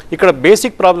 ఇక్కడ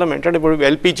బేసిక్ ప్రాబ్లం ఏంటంటే, ఇప్పుడు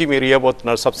ఎల్పిజి మీరు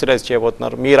ఇవ్వబోతున్నారు, సబ్సిడైజ్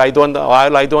చేయబోతున్నారు. మీరు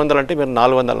 500 అంటే మీరు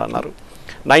 400 అన్నారు.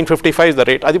 955 ఇస్ ద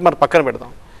రేట్. అది మనం పక్కన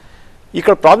పెడదాం.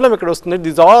 ఇక్కడ ప్రాబ్లం ఎక్కడ వస్తుంది,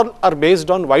 this all are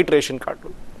based on white ration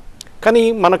card. కానీ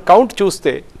మన కౌంట్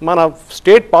చూస్తే మన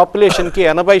స్టేట్ పాపులేషన్కి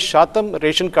 80%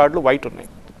 రేషన్ కార్డులు వైట్ ఉన్నాయి.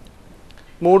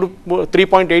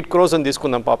 3.8 crores అని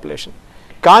తీసుకుందాం పాపులేషన్.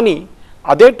 కానీ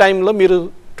అదే టైంలో మీరు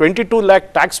 22 lakh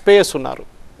ట్యాక్స్ పేయర్స్ ఉన్నారు.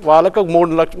 వాళ్ళకు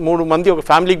 3 మంది ఒక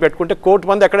ఫ్యామిలీకి పెట్టుకుంటే 1 కోటి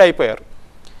మంది అక్కడే అయిపోయారు.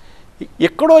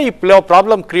 ఎక్కడో ఈ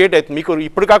ప్రాబ్లం క్రియేట్ అవుతుంది. మీకు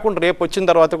ఇప్పుడు కాకుండా రేపు వచ్చిన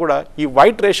తర్వాత కూడా ఈ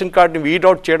వైట్ రేషన్ కార్డ్ని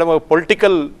వీడ్అవుట్ చేయడం ఒక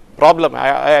political problem.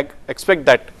 I expect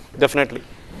that definitely.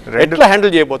 ఎట్లా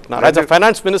హ్యాండిల్ చేయబోతున్నారు as a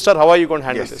finance minister? How are you going to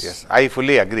handle this? I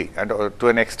fully agree and to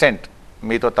an extent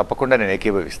మీతో తప్పకుండా నేను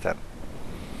ఏకీభవిస్తాను.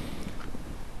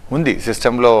 ఉంది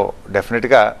సిస్టంలో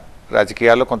డెఫినెట్గా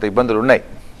రాజకీయాల్లో కొంత ఇబ్బందులు ఉన్నాయి.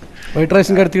 వైట్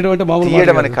రేషన్ కార్డు తీయడం అంటే మామూలు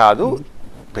తీయడం అని కాదు,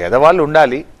 పేదవాళ్ళు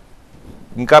ఉండాలి,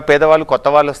 ఇంకా పేదవాళ్ళు కొత్త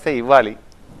వాళ్ళు వస్తే ఇవ్వాలి,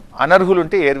 అనర్హులు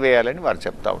ఉంటే ఏరివేయాలని వారు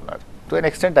చెప్తా ఉన్నారు. To an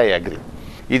extent I agree.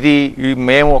 ఇది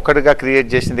మేము ఒక్కడిగా క్రియేట్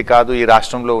చేసింది కాదు, ఈ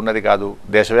రాష్ట్రంలో ఉన్నది కాదు,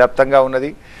 దేశవ్యాప్తంగా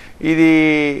ఉన్నది. ఇది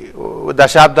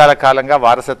దశాబ్దాల కాలంగా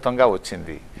వారసత్వంగా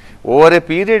వచ్చింది. Over a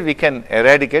period we can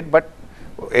eradicate, but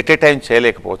at a time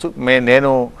చేయలేకపోవచ్చు.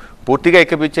 నేను పూర్తిగా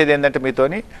ఎక్కిపించేది ఏంటంటే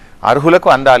మీతోని అర్హులకు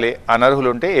అందాలి, అనర్హులు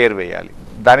ఉంటే ఏరివేయాలి.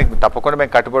 దానికి తప్పకుండా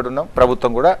మేము కట్టుబడి ఉన్నాం.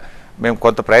 ప్రభుత్వం కూడా మేము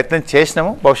కొంత ప్రయత్నం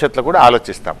చేసినాము, భవిష్యత్తులో కూడా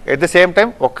ఆలోచిస్తాం. ఎట్ ద సేమ్ టైం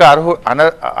ఒక్క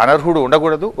అనర్హుడు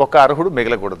ఉండకూడదు, ఒక్క అర్హుడు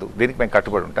మిగలకూడదు. దీనికి మేము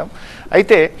కట్టుబడి ఉంటాం.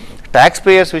 అయితే ట్యాక్స్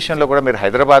పేయర్స్ విషయంలో కూడా మీరు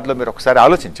హైదరాబాద్లో మీరు ఒకసారి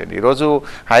ఆలోచించండి. ఈరోజు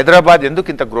హైదరాబాద్ ఎందుకు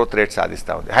ఇంత గ్రోత్ రేట్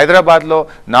సాధిస్తూ ఉంది? హైదరాబాద్లో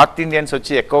నార్త్ ఇండియన్స్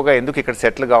వచ్చి ఎక్కువగా ఎందుకు ఇక్కడ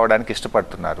సెటిల్ కావడానికి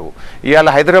ఇష్టపడుతున్నారు? ఇవాళ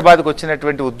హైదరాబాద్కు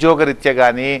వచ్చినటువంటి ఉద్యోగ రీత్యా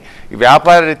కానీ,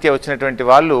 వ్యాపార రీత్యా వచ్చినటువంటి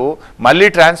వాళ్ళు మళ్ళీ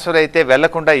ట్రాన్స్ఫర్ అయితే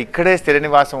వెళ్లకుండా ఇక్కడే స్థిర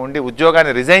నివాసం ఉండి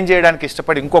ఉద్యోగాన్ని రిజైన్ చేయడానికి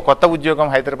ఇష్టపడి ఇంకో కొత్త ఉద్యోగం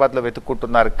హైదరాబాద్లో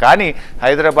వెతుక్కుంటున్నారు. కానీ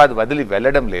హైదరాబాద్ వదిలి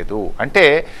వెళ్ళడం లేదు. అంటే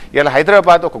ఇలా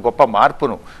హైదరాబాద్ ఒక గొప్ప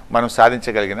మార్పును మనం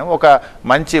సాధించగలిగినాం. ఒక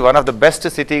మంచి వన్ ఆఫ్ ద బెస్ట్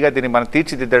సిటీగా దీన్ని మనం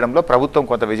తీర్చిదిద్దడంలో ప్రభుత్వం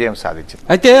కొంత విజయం సాధించింది.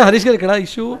 అయితే హరీష్ గారు ఇక్కడ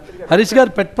ఇష్యూ, హరీష్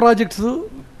గారు పెట్ projects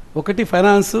 1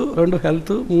 finance, 2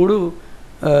 health, 3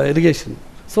 irrigation.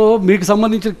 So మీకు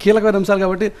సంబంధించిన కీలకమైన అంశాలు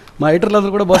కాబట్టి మా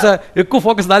ఎడిటర్లందరూ కూడా బహుశా ఎక్కువ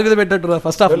ఫోకస్ దాని మీద పెట్టినట్టు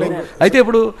ఫస్ట్ హాఫ్లో. అయితే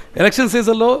ఇప్పుడు ఎలక్షన్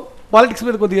సీజన్లో పాలిటిక్స్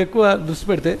మీద కొద్దిగా ఎక్కువ దృష్టి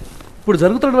పెడితే, ఇప్పుడు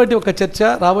జరుగుతున్నటువంటి ఒక చర్చ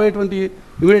రాబోయేటువంటి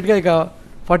ఇమీడియట్గా ఇక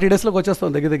 40 daysలోకి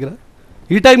వచ్చేస్తాం దగ్గర.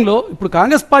 ఈ టైంలో ఇప్పుడు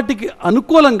కాంగ్రెస్ పార్టీకి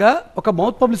అనుకూలంగా ఒక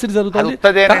మౌత్ పబ్లిసిటీ జరుగుతుంది,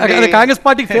 కాంగ్రెస్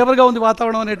పార్టీకి ఫేవర్గా ఉంది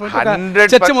వాతావరణం అనేటువంటి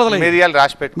చర్చ మొదలైంది.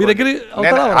 మీ దగ్గర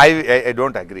ఐ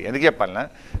డోంట్ అగ్రీ. ఎందుకు చెప్పాలన్నా,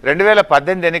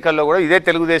 2018 ఎన్నికల్లో కూడా ఇదే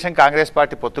తెలుగుదేశం కాంగ్రెస్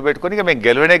పార్టీ పొత్తు పెట్టుకుని ఇక మేము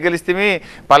గెలిస్తే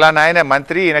పలానా ఆయన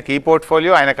మంత్రి, ఈయనకి ఈ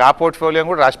పోర్ట్ఫోలియో, ఆయనకు ఆ పోర్ట్ఫోలియో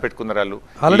కూడా రాసి పెట్టుకున్నారు వాళ్ళు.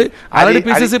 Already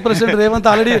PCC president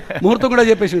Revanth already ముహూర్తం కూడా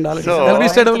చెప్పేసిండు.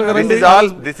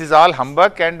 This is all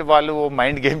humbug and వాళ్ళు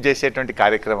మైండ్ గేమ్ చేసేటువంటి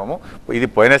కార్యక్రమము. ఇది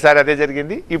పోయినసారి అదే జరిగింది,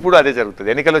 జరిగింది, ఇప్పుడు అదే జరుగుతుంది.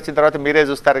 ఎన్నికలు వచ్చిన తర్వాత మీరే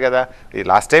చూస్తారు కదా,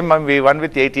 లాస్ట్ టైం మేము వన్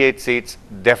విత్ 88 సీట్స్,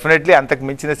 డెఫినెట్లీ అంతకు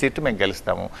మించిన సీట్లు మేము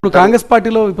గెలుస్తాము. ఇప్పుడు కాంగ్రెస్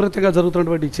పార్టీలో విపరీతంగా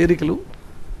జరుగుతున్నటువంటి చేరికలు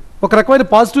ఒక రకమైన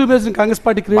పాజిటివ్ ఇమేజ్ కాంగ్రెస్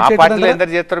పార్టీ మా క్రియేట్ పార్టీలో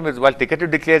ఎందరు చేస్తారో మీరు, వాళ్ళు టికెట్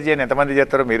డిక్లేర్ చేయని ఎంతమంది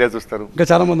చేస్తారో మీరే చూస్తారు. ఇంకా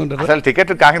చాలా మంది ఉంటారు. అసలు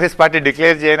టికెట్ కాంగ్రెస్ పార్టీ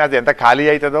డిక్లేర్ చేయని అది ఎంత ఖాళీ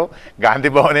అవుతుందో, గాంధీ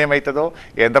భవన్ ఏమవుతుందో,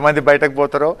 ఎంతమంది బయటకు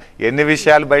పోతారో, ఎన్ని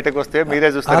విషయాలు బయటకు వస్తాయో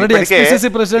మీరే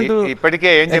చూస్తారు.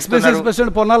 ఇప్పటికే ఏం చెప్తున్నారు,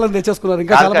 పొన్నాలను తెచ్చేసుకున్నారు.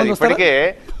 ఇంకా చాలా మంది ఇప్పటికే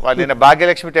వాళ్ళు నిన్న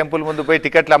భాగ్యలక్ష్మి టెంపుల్ ముందు పోయి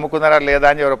టికెట్లు అమ్ముకున్నారా లేదా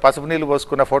అని ఎవరో పసుపు నీళ్ళు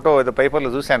పోసుకున్న ఫోటో ఏదో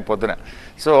పేపర్లో చూశాను పొద్దున.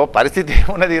 సో పరిస్థితి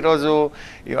ఏమున్నది, ఈరోజు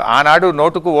ఆనాడు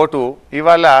నోటుకు ఓటు,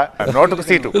 ఇవాళ నోటుకు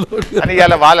సీటు అని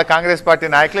ఇవాళ వాళ్ళ కాంగ్రెస్ పార్టీ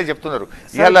నాయకులే చెప్తున్నారు.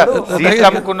 ఇవాళ సీట్లు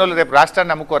అమ్ముకున్న వాళ్ళు రేపు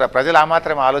రాష్ట్రాన్ని అమ్ముకోరా? ప్రజలు ఆ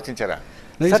మాత్రం ఆలోచించరా?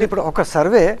 సార్ ఇప్పుడు ఒక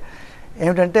సర్వే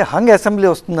ఏమిటంటే హంగ్ అసెంబ్లీ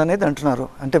వస్తుందనేది అంటున్నారు.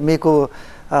 అంటే మీకు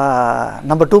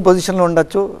నెంబర్ 2 పొజిషన్లో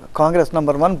ఉండొచ్చు, కాంగ్రెస్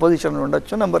నెంబర్ 1 పొజిషన్లో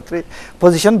ఉండొచ్చు, నెంబర్ 3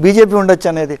 పొజిషన్ బీజేపీ ఉండొచ్చు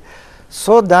అనేది.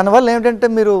 సో దానివల్ల ఏమిటంటే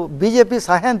మీరు బీజేపీ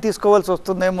సహాయాన్ని తీసుకోవాల్సి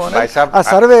వస్తుందేమో అని ఆ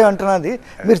సర్వే అంటున్నది.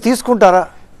 మీరు తీసుకుంటారా?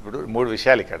 ఇప్పుడు 3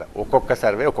 విషయాలు ఇక్కడ, ఒక్కొక్క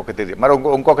సర్వే ఒక్కొక్క తీరు. మరి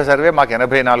ఇంకొక సర్వే మాకు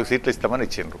 84 సీట్లు ఇస్తామని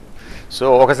ఇచ్చిండ్రు. సో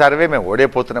ఒక సర్వే మేము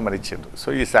ఓడిపోతున్నామని ఇచ్చిండ్రు. సో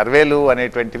ఈ సర్వేలు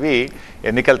అనేటువంటివి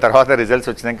ఎన్నికల తర్వాత రిజల్ట్స్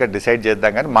వచ్చినాక డిసైడ్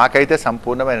చేద్దాం, కానీ మాకైతే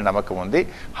సంపూర్ణమైన నమ్మకం ఉంది,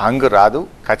 హంగ్ రాదు.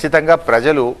 ఖచ్చితంగా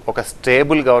ప్రజలు ఒక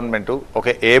స్టేబుల్ గవర్నమెంటు, ఒక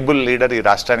ఏబుల్ లీడర్ ఈ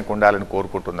రాష్ట్రానికి ఉండాలని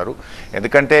కోరుకుంటున్నారు.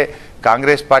 ఎందుకంటే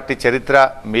కాంగ్రెస్ పార్టీ చరిత్ర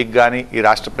మీకు కానీ ఈ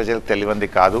రాష్ట్ర ప్రజలకు తెలియంది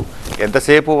కాదు.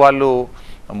 ఎంతసేపు వాళ్ళు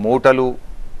మూటలు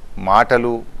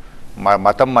మాటలు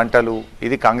మతం మంటలు,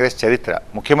 ఇది కాంగ్రెస్ చరిత్ర.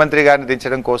 ముఖ్యమంత్రి గారిని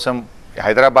దించడం కోసం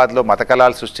హైదరాబాద్లో మత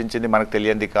కళాలు సృష్టించింది మనకు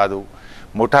తెలియంది కాదు,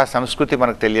 ముఠా సంస్కృతి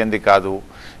మనకు తెలియంది కాదు.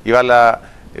 ఇవాళ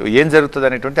ఏం జరుగుతుంది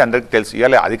అనేటువంటి అందరికీ తెలుసు.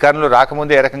 ఇవాళ అధికారంలో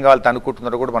రాకముందే ఏ రకంగా వాళ్ళు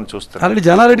అనుకుంటున్నారో కూడా మనం చూస్తున్నాం. ఆల్రెడీ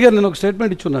జనారెడ్డి గారు నేను ఒక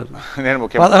స్టేట్మెంట్ ఇచ్చున్నారు, నేను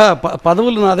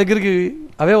పదవులు నా దగ్గరికి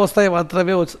అవే వస్తాయి,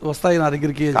 మాత్రమే వస్తాయి నా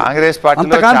దగ్గరికి. కాంగ్రెస్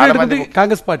పార్టీలో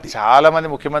చాలా మంది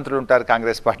ముఖ్యమంత్రులు ఉంటారు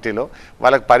కాంగ్రెస్ పార్టీలో.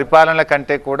 వాళ్ళకి పరిపాలన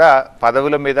కంటే కూడా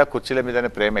పదవుల మీద కుర్చీల మీదనే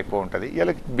ప్రేమ ఎక్కువ ఉంటుంది.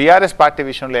 ఇలా బీఆర్ఎస్ పార్టీ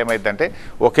విషయంలో ఏమైందంటే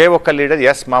ఒకే ఒక్క లీడర్,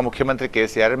 ఎస్ మా ముఖ్యమంత్రి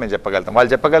కేసీఆర్ మేము చెప్పగలుగుతాం.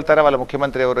 వాళ్ళు చెప్పగలుగుతారా వాళ్ళ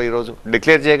ముఖ్యమంత్రి ఎవరో ఈరోజు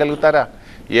డిక్లేర్ చేయగలుగుతారా?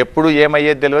 ఎప్పుడు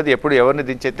ఏమయ్యేది తెలియదు, ఎప్పుడు ఎవరిని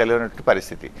దించేది తెలియనటువంటి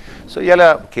పరిస్థితి. సో ఇలా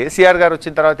కేసీఆర్ గారు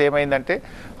వచ్చిన తర్వాత ఏమైందంటే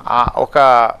ఒక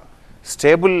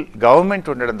స్టేబుల్ గవర్నమెంట్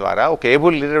ఉండడం ద్వారా, ఒక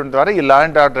ఏబుల్ లీడర్ ఉండడం ద్వారా ఈ లా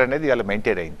అండ్ ఆర్డర్ అనేది ఇలా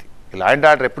మెయింటైన్ అయింది. ఈ లా అండ్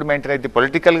ఆర్డర్ ఎప్పుడు మెయింటైన్ అయింది?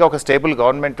 పొలిటికల్గా ఒక స్టేబుల్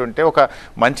గవర్నమెంట్ ఉంటే, ఒక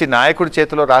మంచి నాయకుడి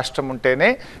చేతిలో రాష్ట్రం ఉంటేనే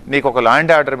నీకు ఒక లా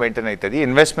అండ్ ఆర్డర్ మెయింటైన్ అవుతుంది,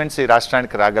 ఇన్వెస్ట్మెంట్స్ ఈ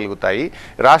రాష్ట్రానికి రాగలుగుతాయి,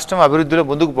 రాష్ట్రం అభివృద్ధిలో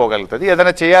ముందుకు పోగలుగుతుంది.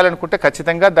 ఏదైనా చేయాలనుకుంటే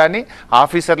ఖచ్చితంగా దాన్ని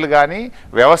ఆఫీసర్లు కానీ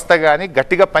వ్యవస్థ కానీ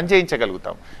గట్టిగా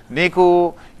పనిచేయించగలుగుతాం. నీకు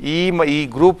ఈ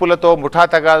గ్రూపులతో ముఠా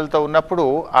తగాలతో ఉన్నప్పుడు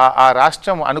ఆ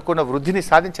రాష్ట్రం అనుకున్న వృద్ధిని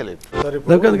సాధించలేదు.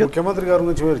 ముఖ్యమంత్రి గారి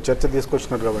నుంచి మీరు చర్చ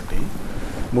తీసుకొచ్చినారు కాబట్టి,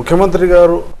 ముఖ్యమంత్రి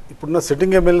గారు ఇప్పుడున్న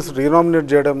సిట్టింగ్ ఎమ్మెల్యేస్ రీనామినేట్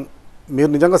చేయడం మీరు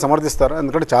నిజంగా సమర్థిస్తారా?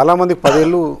 ఎందుకంటే చాలా మంది 10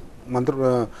 ఏళ్ళు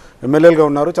ఎమ్మెల్యేలుగా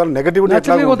ఉన్నారు, చాలా నెగటివ్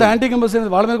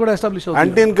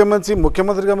యాంటీ ఇన్కంబెన్సీ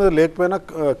ముఖ్యమంత్రి గారి మీద లేకపోయినా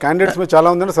క్యాండిడేట్స్ మీద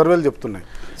చాలా ఉందని సర్వేలు చెప్తున్నాయి.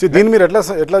 సో దీన్ని మీరు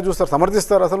ఎట్లా చూస్తారు,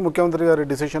 సమర్థిస్తారు అసలు ముఖ్యమంత్రి గారి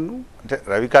డిసిషన్? అంటే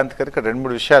రవికాంత్ గారికి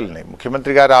 2-3 విషయాలు ఉన్నాయి.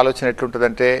 ముఖ్యమంత్రి గారి ఆలోచన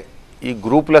ఎట్లుంటుందంటే ఈ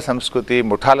గ్రూపుల సంస్కృతి,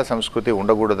 ముఠాల సంస్కృతి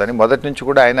ఉండకూడదని మొదటి నుంచి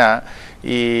కూడా ఆయన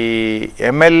ఈ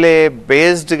ఎమ్మెల్యే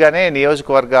బేస్డ్గానే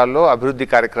నియోజకవర్గాల్లో అభివృద్ధి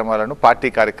కార్యక్రమాలను, పార్టీ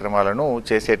కార్యక్రమాలను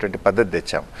చేసేటువంటి పద్ధతి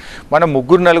తెచ్చాం. మనం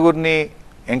 3-4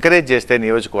 ఎంకరేజ్ చేస్తే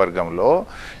నియోజకవర్గంలో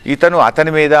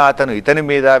అతని మీద అతను ఇతని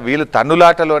మీద వీళ్ళు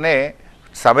తన్నులాటలోనే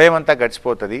సమయం అంతా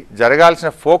గడిచిపోతుంది. జరగాల్సిన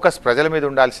ఫోకస్, ప్రజల మీద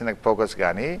ఉండాల్సిన ఫోకస్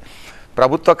కానీ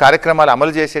ప్రభుత్వ కార్యక్రమాలు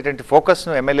అమలు చేసేటువంటి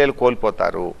ఫోకస్ను ఎమ్మెల్యేలు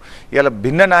కోల్పోతారు. ఇలా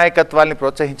భిన్న నాయకత్వాన్ని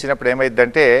ప్రోత్సహించినప్పుడు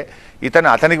ఏమైందంటే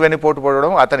అతనికి వెన్నుపోటు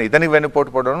పడడం, ఇతనికి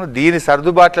వెన్నుపోటు పడడం, దీని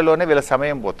సర్దుబాట్లలోనే వీళ్ళ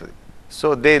సమయం పోతుంది. So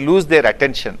they lose their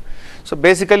attention. So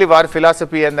basically వారి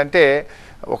ఫిలాసఫీ ఏంటంటే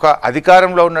ఒక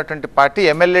అధికారంలో ఉన్నటువంటి పార్టీ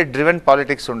ఎమ్మెల్యే డ్రివెన్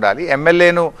పాలిటిక్స్ ఉండాలి.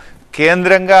 ఎమ్మెల్యేను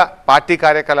కేంద్రంగా పార్టీ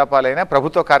కార్యకలాపాలైనా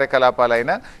ప్రభుత్వ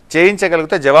కార్యకలాపాలైనా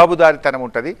చేయించగలిగితే జవాబుదారీతనం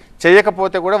ఉంటుంది,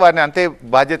 చేయకపోతే కూడా వారిని అంతే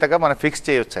బాధ్యతగా మనం ఫిక్స్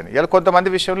చేయొచ్చని. ఇలా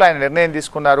కొంతమంది విషయంలో ఆయన నిర్ణయం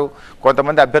తీసుకున్నారు,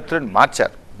 కొంతమంది అభ్యర్థులను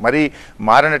మార్చారు. మరి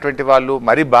మారినటువంటి వాళ్ళు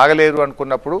మరీ బాగలేరు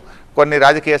అనుకున్నప్పుడు కొన్ని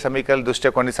రాజకీయ సమీకరణల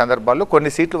దృష్ట్యా కొన్ని సందర్భాల్లో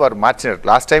కొన్ని సీట్లు వారు మార్చినారు.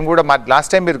 లాస్ట్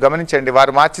టైం మీరు గమనించండి,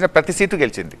 వారు మార్చిన ప్రతి సీటు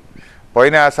గెలిచింది.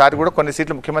 పోయినసారి కూడా కొన్ని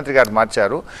సీట్లు ముఖ్యమంత్రి గారు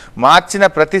మార్చారు, మార్చిన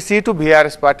ప్రతి సీటు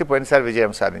బీఆర్ఎస్ పార్టీ పోయినసారి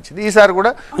విజయం సాధించింది. ఈసారి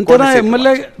కూడా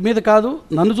ఎమ్మెల్యే మీద కాదు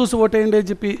నన్ను చూసి ఓటేయండి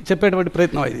అని చెప్పేటువంటి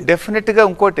ప్రయత్నం ఇది. డెఫినెట్గా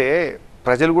ఇంకోటి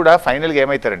ప్రజలు కూడా ఫైనల్గా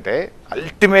ఏమవుతారంటే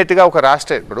అల్టిమేట్గా ఒక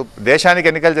రాష్ట్ర, ఇప్పుడు దేశానికి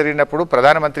ఎన్నికలు జరిగినప్పుడు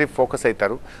ప్రధానమంత్రి ఫోకస్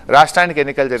అవుతారు, రాష్ట్రానికి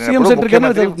ఎన్నికలు జరిగినప్పుడు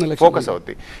ముఖ్యమంత్రి ఫోకస్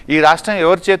అవుతుంది. ఈ రాష్ట్రం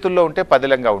ఎవరి చేతుల్లో ఉంటే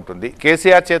పదిలంగా ఉంటుంది,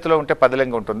 కేసీఆర్ చేతిలో ఉంటే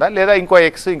పదిలంగా ఉంటుందా, లేదా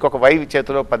ఇంకొక వై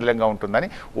చేతిలో పదిలంగా ఉంటుందని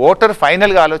ఓటర్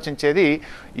ఫైనల్గా ఆలోచించేది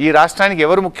ఈ రాష్ట్రానికి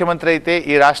ఎవరు ముఖ్యమంత్రి అయితే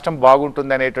ఈ రాష్ట్రం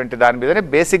బాగుంటుంది అనేటువంటి దాని మీదనే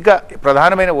బేసిక్గా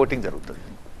ప్రధానమైన ఓటింగ్ జరుగుతుంది.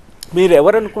 మీరు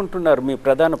ఎవరనుకుంటున్నారు మీ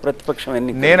ప్రధాన ప్రతిపక్షం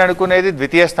ఎన్ని? నేను అనుకునేది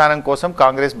ద్వితీయ స్థానం కోసం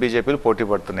కాంగ్రెస్ బీజేపీలు పోటీ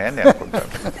పడుతున్నాయని నేను అనుకుంటాను.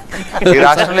 ఈ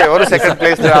రాష్ట్రంలో ఎవరు సెకండ్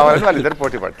ప్లేస్ రావాలని వాళ్ళిద్దరు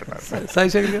పోటీ పడుతున్నారు.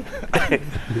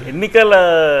 ఎన్నికల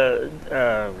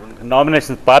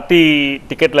నామినేషన్ పార్టీ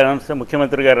టికెట్లు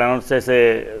ముఖ్యమంత్రి గారు అనౌన్స్ చేసే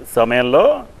సమయంలో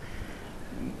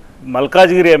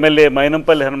మల్కాజ్గిరి ఎమ్మెల్యే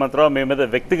మైనంపల్లి హనుమంతరావు మీ మీద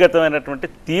వ్యక్తిగతమైనటువంటి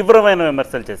తీవ్రమైన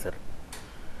విమర్శలు చేశారు.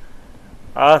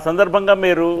 ఆ సందర్భంగా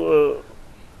మీరు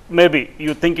maybe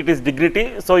you think it is dignity,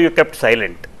 so you kept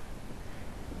silent.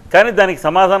 కానీ దానికి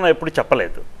సమాధానం ఎప్పుడు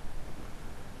చెప్పలేదు.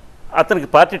 అతనికి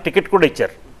పార్టీ టికెట్ కూడా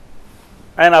ఇచ్చారు.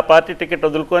 ఆయన ఆ పార్టీ టికెట్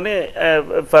వదులుకొని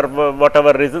for what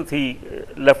ever reasons he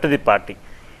left the party.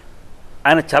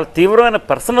 ఆయన చాలా తీవ్రమైన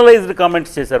పర్సనలైజ్డ్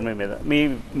కామెంట్స్ చేశారు మీ మీద.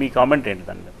 మీ కామెంట్ ఏంటి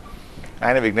దాని మీద?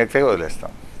 ఆయన విజ్ఞప్తిగా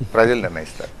వదిలేస్తాం, ప్రజలు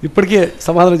నిర్ణయిస్తారు. ఇప్పటికే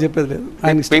సమాధానం చెప్పేది లేదు.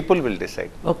 ఆయన people will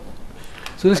decide.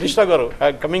 Harish Rao గారు,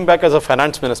 coming back as a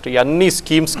finance minister, ఈ అన్ని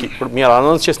స్కీమ్స్కి ఇప్పుడు మీరు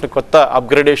అనౌన్స్ చేసిన కొత్త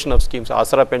upgradation of schemes,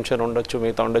 Aasara pension ఉండొచ్చు,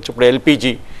 మిగతా ఉండొచ్చు, ఇప్పుడు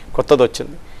ఎల్పిజి కొత్తది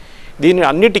వచ్చింది. దీని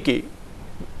అన్నిటికీ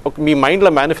మీ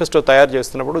మైండ్లో మేనిఫెస్టో తయారు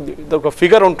చేస్తున్నప్పుడు ఒక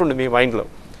ఫిగర్ ఉంటుంది మీ మైండ్లో,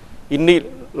 ఇన్ని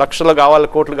లక్షలు కావాలి,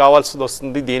 కోట్లు కావాల్సి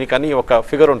వస్తుంది దీనికని ఒక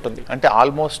ఫిగర్ ఉంటుంది. అంటే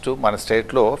ఆల్మోస్ట్ మన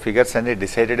స్టేట్లో ఫిగర్స్ అన్ని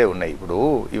డిసైడెడే ఉన్నాయి. ఇప్పుడు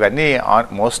ఇవన్నీ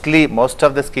most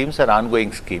of the schemes are on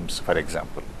going schemes. For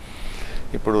example,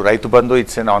 ఇప్పుడు Rythu Bandhu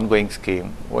it's an on going scheme,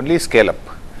 only scale up.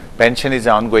 Pension is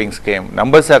on going scheme,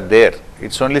 numbers are there,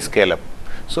 it's only scale up.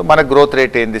 So మన growth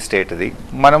rate ఏంది స్టేట్ది,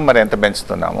 మనం మరి ఎంత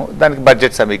పెంచుతున్నాము, దానికి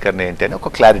budget సమీకరణ ఏంటి అని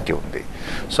ఒక క్లారిటీ ఉంది.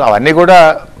 సో అవన్నీ కూడా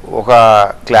ఒక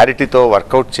క్లారిటీతో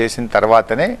వర్కౌట్ చేసిన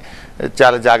తర్వాతనే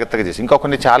చాలా జాగ్రత్తగా చేసి, ఇంకా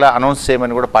కొన్ని చాలా అనౌన్స్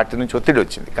చేయమని కూడా పార్టీ నుంచి ఒత్తిడి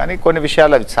వచ్చింది. కానీ కొన్ని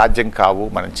విషయాలు అవి సాధ్యం కావు,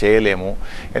 మనం చేయలేము.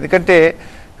 ఎందుకంటే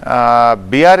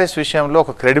బీఆర్ఎస్ విషయంలో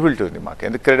ఒక క్రెడిబిలిటీ ఉంది మాకు.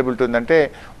 ఎందుకు క్రెడిబిలిటీ ఉందంటే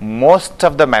most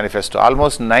of the manifesto,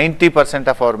 almost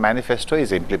 90% of our manifesto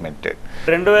is implemented.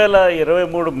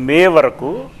 2023 మే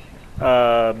వరకు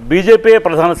బీజేపీ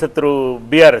ప్రధాన శత్రువు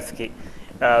బీఆర్ఎస్కి.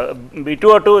 ఇటు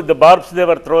అటు the barbs they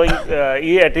were throwing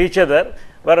at each other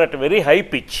were at very high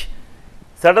pitch.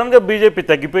 సడన్గా బీజేపీ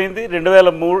తగ్గిపోయింది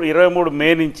 2023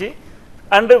 మే నుంచి.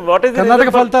 అండ్ వాట్ ఈస్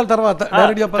కర్ణాటక ఫలితాల తర్వాత,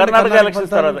 కర్ణాటక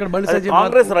ఎలక్షన్స్ తర్వాత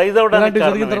కాంగ్రెస్ రైజ్ అవడానికి,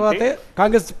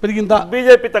 కాంగ్రెస్ పెరిగిందా,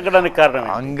 బీజేపీ తగ్గడానికి కారణం?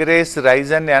 కాంగ్రెస్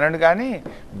రైజ్ అని అనడు, కానీ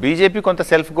బీజేపీ కొంత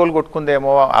సెల్ఫ్ గోల్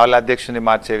కొట్టుకుందేమో వాళ్ళ అధ్యక్షుని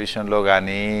మార్చే విషయంలో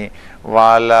కానీ,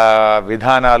 వాళ్ళ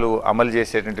విధానాలు అమలు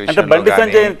చేసేటువంటి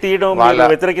విషయంలో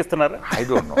వ్యతిరేకిస్తున్నారు. ఐ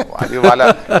డోంట్ నో, అది వాళ్ళ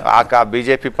ఆ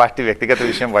బీజేపీ పార్టీ వ్యక్తిగత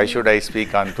విషయం. Why should I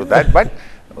speak on to that? But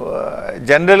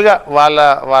జనరల్గా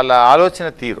వాళ్ళ ఆలోచన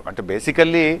తీరు అంటే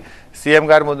బేసికల్లీ సీఎం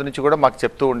గారి ముందు నుంచి కూడా మాకు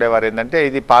చెప్తూ ఉండేవారు ఏంటంటే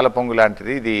ఇది పాల పొంగు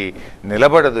లాంటిది, ఇది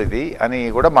నిలబడదు ఇది అని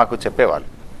కూడా మాకు చెప్పేవాళ్ళు.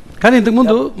 కానీ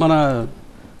ఇంతకుముందు మన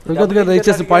రఘుపతి గారు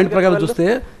దయచేసి పాయింట్ ప్రకారం చూస్తే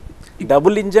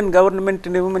డబుల్ ఇంజన్ గవర్నమెంట్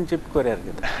ఇవ్వమని చెప్పుకోరారు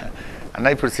కదా అన్న.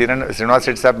 ఇప్పుడు శ్రీనివాస్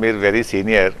రెడ్డి సాబ్, మీరు very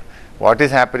senior. What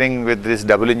is happening with this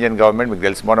double engine government మీకు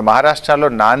తెలుసు. మొన్న మహారాష్ట్రలో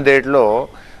నాందేడ్లో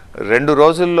 2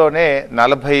 రోజుల్లోనే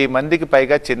 40 మందికి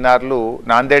పైగా చిన్నారులు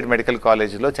నాందేడ్ మెడికల్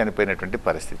కాలేజీలో చనిపోయినటువంటి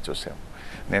పరిస్థితి చూసాం.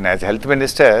 నేను as health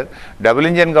minister double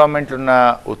engine government ఉన్న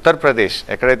ఉత్తరప్రదేశ్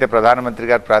ఎక్కడైతే ప్రధానమంత్రి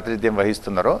గారు ప్రాతినిధ్యం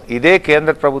వహిస్తున్నారో, ఇదే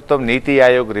కేంద్ర ప్రభుత్వం నీతి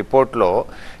ఆయోగ్ రిపోర్ట్లో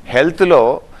హెల్త్లో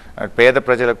పేద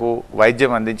ప్రజలకు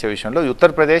వైద్యం అందించే విషయంలో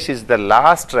Uttar Pradesh is the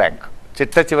last rank,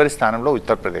 చిట్ట చివరి స్థానంలో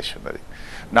ఉత్తరప్రదేశ్ ఉన్నది.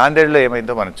 నాందేడ్లో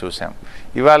ఏమైందో మనం చూసాం.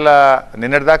 ఇవాళ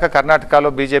నిన్నటిదాకా కర్ణాటకలో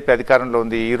బీజేపీ అధికారంలో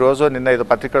ఉంది. ఈరోజు నిన్న ఏదో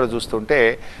పత్రికలో చూస్తుంటే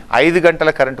 5 గంటల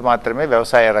కరెంటు మాత్రమే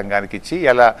వ్యవసాయ రంగానికి ఇచ్చి,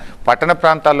 ఇలా పట్టణ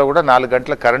ప్రాంతాల్లో కూడా 4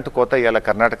 గంటల కరెంటు కోత ఇవాళ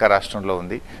కర్ణాటక రాష్ట్రంలో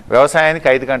ఉంది. వ్యవసాయానికి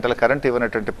 5 గంటల కరెంటు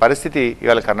ఇవ్వనటువంటి పరిస్థితి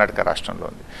ఇవాళ కర్ణాటక రాష్ట్రంలో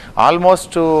ఉంది.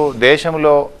 ఆల్మోస్ట్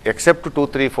దేశంలో ఎక్సెప్ట్ 2,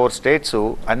 3, 4 స్టేట్స్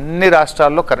అన్ని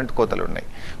రాష్ట్రాల్లో కరెంటు కోతలు ఉన్నాయి.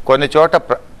 కొన్ని చోట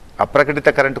అప్రకటిత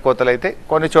కరెంటు కోతలు అయితే,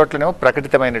 కొన్ని చోట్లనేమో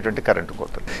ప్రకటితమైనటువంటి కరెంటు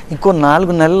కోతలు. ఇంకో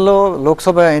 4 నెలల్లో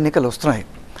లోక్సభ ఎన్నికలు వస్తున్నాయి.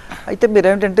 అయితే మీరు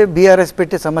ఏమిటంటే బీఆర్ఎస్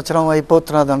పెట్టి సంవత్సరం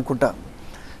అయిపోతున్నది అనుకుంటా.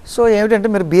 సో ఏమిటంటే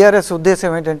మీరు బీఆర్ఎస్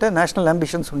ఉద్దేశం ఏంటంటే నేషనల్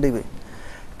అంబిషన్స్ ఉండేవి,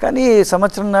 కానీ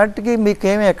సంవత్సరం నాటికి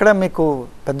మీకేమి ఎక్కడ మీకు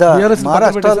పెద్ద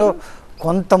మహారాష్ట్రలో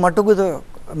కొంత మటుకు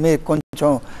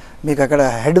కొంచెం మీకు అక్కడ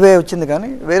హెడ్వే వచ్చింది,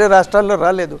 కానీ వేరే రాష్ట్రాల్లో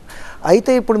రాలేదు.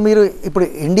 అయితే ఇప్పుడు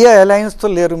ఇండియా అలయన్స్తో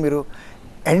లేరు, మీరు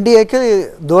ఎన్డీఏకి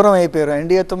దూరం అయిపోయారు.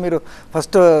 ఎన్డీఏతో మీరు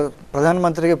ఫస్ట్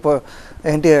ప్రధానమంత్రికి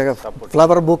ఏంటి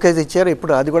ఫ్లవర్ బూకేజ్ ఇచ్చారు,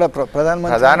 ఇప్పుడు అది కూడా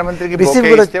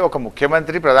ప్రధానమంత్రికి ఒక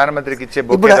ముఖ్యమంత్రి ప్రధానమంత్రికి ఇచ్చే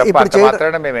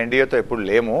మేము ఎన్డీఏతో ఎప్పుడు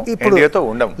లేము, ఎన్డీఏతో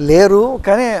ఉండము, లేరు.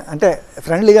 కానీ అంటే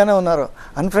ఫ్రెండ్లీగానే ఉన్నారు,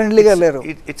 అన్ఫ్రెండ్లీగా లేరు.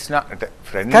 ఇట్స్ నాట్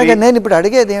కానీ నేను ఇప్పుడు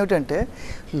అడిగేది ఏమిటంటే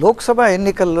లోక్సభ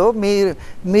ఎన్నికల్లో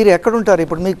మీరు ఎక్కడుంటారు?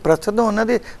 ఇప్పుడు మీకు ప్రస్తుతం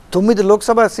ఉన్నది 9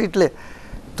 లోక్సభ సీట్లే.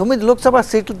 9 లోక్సభ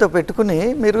సీట్లతో పెట్టుకుని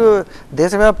మీరు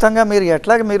దేశవ్యాప్తంగా మీరు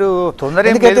ఎట్లాగ మీరు,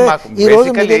 ఎందుకంటే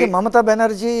ఈరోజు మమతా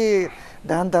బెనర్జీ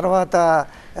దాని తర్వాత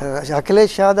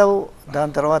అఖిలేష్ యాదవ్,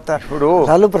 దాని తర్వాత ఇప్పుడు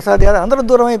లాలూ ప్రసాద్ యాదవ్ అందరూ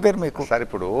దూరం అయిపోయారు మీకు. సార్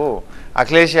ఇప్పుడు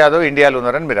అఖిలేష్ యాదవ్ ఇండియాలో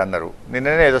ఉన్నారని మీరు అన్నారు.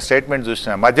 నిన్ననే ఏదో స్టేట్మెంట్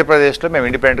చూసిన, మధ్యప్రదేశ్లో మేము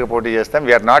ఇండిపెండెంట్గా పోటీ చేస్తాం,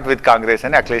 వీఆర్ నాట్ విత్ కాంగ్రెస్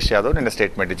అని అఖిలేష్ యాదవ్ నిన్న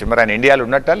స్టేట్మెంట్ ఇచ్చి, మరి ఆయన ఇండియాలో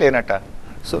ఉన్నట్ట లేనట్ట?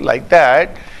 సో లైక్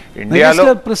దాట్ ఇండియాలో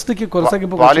ప్రశ్నకి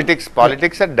కొనసాగింపు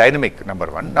politics are dynamic,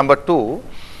 number 1. Number 2,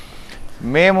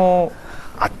 మేము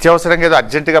అత్యవసరంగా ఏదో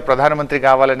అర్జెంటుగా ప్రధానమంత్రి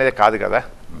కావాలనేది కాదు కదా.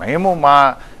 మేము మా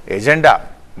ఎజెండా,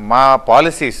 మా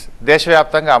పాలసీస్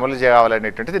దేశవ్యాప్తంగా అమలు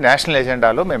చేయాలనేటువంటిది నేషనల్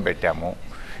ఎజెండాలో మేము పెట్టాము.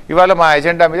 ఇవాళ మా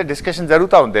ఎజెండా మీద డిస్కషన్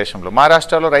జరుగుతూ ఉంది దేశంలో.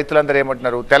 మహారాష్ట్రలో రైతులందరూ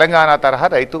ఏమంటున్నారు, తెలంగాణ తరహా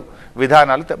రైతు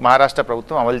విధానాలు మహారాష్ట్ర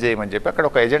ప్రభుత్వం అమలు చేయమని చెప్పి అక్కడ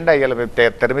ఒక ఎజెండా ఇవాళ మేము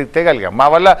తెర మీద తేగలిగాం. మా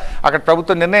వల్ల అక్కడ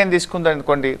ప్రభుత్వం నిర్ణయం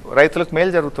తీసుకుందనుకోండి, రైతులకు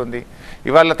మేలు జరుగుతుంది.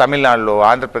 ఇవాళ తమిళనాడులో,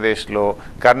 ఆంధ్రప్రదేశ్లో,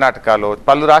 కర్ణాటకలో,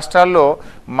 పలు రాష్ట్రాల్లో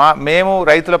మేము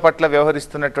రైతుల పట్ల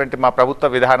వ్యవహరిస్తున్నటువంటి మా ప్రభుత్వ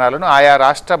విధానాలను ఆయా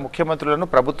రాష్ట్ర ముఖ్యమంత్రులను,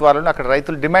 ప్రభుత్వాలను అక్కడ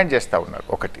రైతులు డిమాండ్ చేస్తూ ఉన్నారు.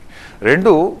 1.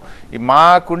 2,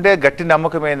 మాకుండే గట్టి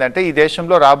నమ్మకం ఏంటంటే ఈ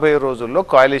దేశంలో రాబోయే రోజుల్లో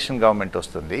కోalition గవర్నమెంట్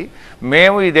వస్తుంది.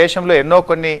 మేము ఈ దేశంలో ఎన్నో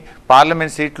కొన్ని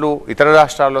పార్లమెంట్ సీట్లు ఇతర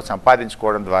రాష్ట్రాల్లో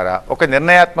సంపాదించుకోవడం ద్వారా ఒక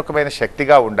నిర్ణయాత్మకమైన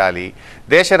శక్తిగా ఉండాలి.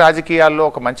 దేశ రాజకీయాల్లో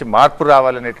ఒక మంచి మార్పు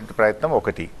రావాలనేటువంటి ప్రయత్నం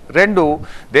 1. 2,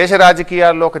 దేశ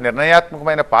రాజకీయాల్లో ఒక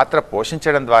నిర్ణయాత్మకమైన పాత్ర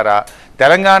పోషించడం ద్వారా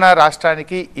తెలంగాణ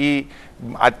రాష్ట్రానికి ఈ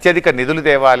అత్యధిక నిధులు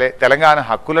తేవాలి, తెలంగాణ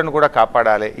హక్కులను కూడా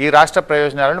కాపాడాలి, ఈ రాష్ట్ర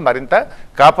ప్రయోజనాలను మరింత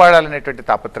కాపాడాలనేటువంటి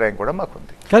తాపత్రయం కూడా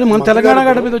మాకుంది. కానీ మన తెలంగాణ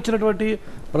గడ్డ మీద వచ్చినటువంటి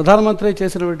ప్రధానమంత్రి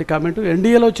చేసినటువంటి కామెంట్,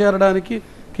 ఎన్డీఏలో చేరడానికి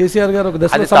కేసీఆర్ గారు ఒక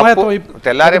దశలో సమాయత్తం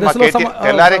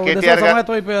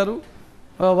అయిపోయారు,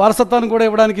 వారసత్వాన్ని కూడా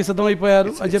ఇవ్వడానికి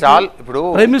సిద్ధమైపోయారు అని చెప్పి ఇప్పుడు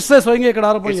ప్రైమ్ మినిస్టర్ స్వయంగా ఇక్కడ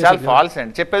ఆరోపణ ఫాల్స్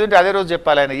అండి. చెప్పేది ఉంటే అదే రోజు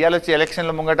చెప్పాలి. ఆయన ఇవాళ వచ్చి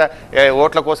ఎలక్షన్ల ముంగట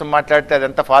ఓట్ల కోసం మాట్లాడితే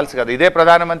అదంతా ఫాల్స్ కాదు. ఇదే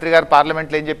ప్రధానమంత్రి గారు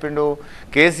పార్లమెంట్లో ఏం చెప్పిండు,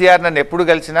 కేసీఆర్ నన్ను ఎప్పుడు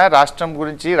కలిసినా రాష్ట్రం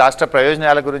గురించి, రాష్ట్ర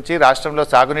ప్రయోజనాల గురించి, రాష్ట్రంలో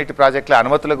సాగునీటి ప్రాజెక్టుల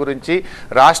అనుమతుల గురించి,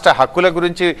 రాష్ట్ర హక్కుల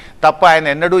గురించి తప్ప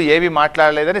ఆయన ఎన్నడూ ఏమీ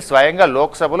మాట్లాడలేదని స్వయంగా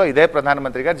లోక్సభలో ఇదే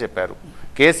ప్రధానమంత్రి గారు చెప్పారు.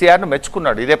 కేసీఆర్ను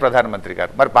మెచ్చుకున్నాడు ఇదే ప్రధానమంత్రి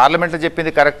గారు. మరి పార్లమెంట్లో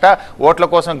చెప్పింది కరెక్టా, ఓట్ల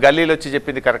కోసం గల్లీలు వచ్చి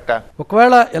చెప్పింది కరెక్టా?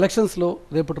 ఒకవేళ ఎలక్షన్స్లో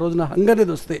రేపటి రోజున హంగ్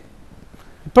అనేది వస్తే,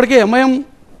 ఇప్పటికే ఎంఐఎం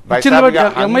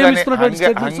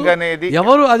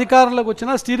ఎవరు అధికారంలోకి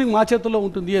వచ్చినా స్టీరింగ్ మా చేతుల్లో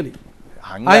ఉంటుంది అని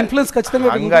ఆ ఇన్ఫ్లుయెన్స్ ఖచ్చితంగా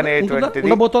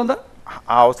ఉండబోతోందా?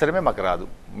 ఆ అవసరమే మాకు రాదు.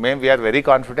 మేము వీఆర్ వెరీ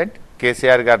కాన్ఫిడెంట్.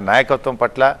 కేసీఆర్ గారి నాయకత్వం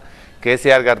పట్ల,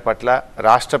 కేసీఆర్ గారి పట్ల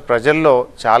రాష్ట్ర ప్రజల్లో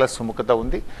చాలా సుముఖత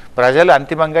ఉంది. ప్రజలు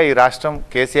అంతిమంగా ఈ రాష్ట్రం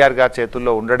కేసీఆర్ గారి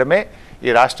చేతుల్లో ఉండడమే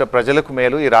ఈ రాష్ట్ర ప్రజలకు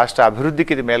మేలు, ఈ రాష్ట్ర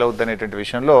అభివృద్ధికి ఇది మేలవుద్దనేటువంటి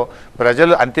విషయంలో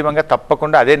ప్రజలు అంతిమంగా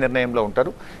తప్పకుండా అదే నిర్ణయంలో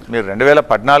ఉంటారు. మీరు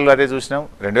 2014లో అదే చూసినాం.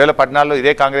 2014లో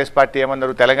ఇదే కాంగ్రెస్ పార్టీ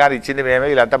ఏమన్నారు, తెలంగాణ ఇచ్చింది మేమే,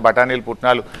 వీళ్ళంతా బఠానీలు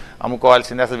పుట్నాలు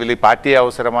అమ్ముకోవాల్సిందే, అసలు వీళ్ళు పార్టీ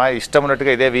అవసరమా, ఇష్టం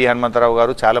ఉన్నట్టుగా ఇదే వి హనుమంతరావు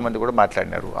గారు చాలామంది కూడా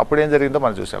మాట్లాడినారు. అప్పుడు ఏం జరిగిందో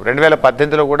మనం చూసాం.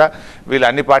 2018లో కూడా వీళ్ళు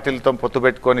అన్ని పార్టీలతో పొత్తు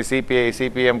పెట్టుకొని సిపిఐ,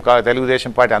 సిపిఎం,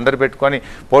 తెలుగుదేశం పార్టీ అందరు పెట్టుకొని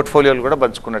పోర్ట్ఫోలియోలు కూడా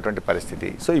పంచుకున్నటువంటి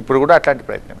పరిస్థితి. సో ఇప్పుడు కూడా అట్లాంటి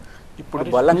ప్రయత్నం. ఇప్పుడు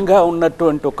బలంగా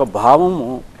ఉన్నటువంటి ఒక భావము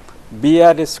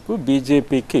బీఆర్ఎస్కు,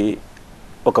 బీజేపీకి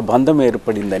ఒక బంధం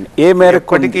ఏర్పడిందని ఏ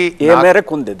మేరకు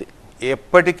ఉంది? అది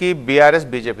ఎప్పటికీ బీఆర్ఎస్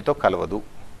బీజేపీతో కలవదు.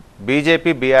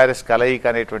 బీజేపీ బీఆర్ఎస్ కలయిక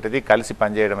అనేటువంటిది కలిసి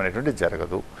పనిచేయడం అనేటువంటిది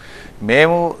జరగదు.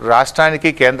 మేము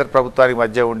రాష్ట్రానికి, కేంద్ర ప్రభుత్వానికి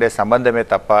మధ్య ఉండే సంబంధమే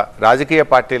తప్ప రాజకీయ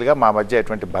పార్టీలుగా మా మధ్య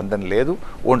ఎటువంటి బంధం లేదు,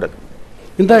 ఉండదు.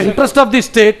 In the interest of the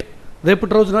state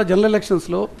రేపటి రోజున జనరల్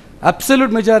ఎలక్షన్స్లో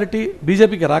అబ్సల్యూట్ మెజారిటీ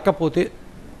బీజేపీకి రాకపోతే,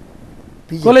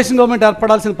 కోalition గవర్నమెంట్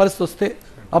ఏర్పడాల్సిన పరిస్థితి వస్తే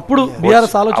అప్పుడు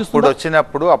బీఆర్ఎస్ ఆలోచిస్తుంది.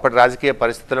 వచ్చినప్పుడు అప్పటి రాజకీయ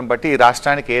పరిస్థితులను బట్టి ఈ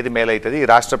రాష్ట్రానికి ఏది మేలైతుంది, ఈ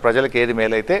రాష్ట్ర ప్రజలకు ఏది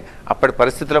మేలైతే అప్పటి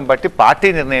పరిస్థితులను బట్టి పార్టీ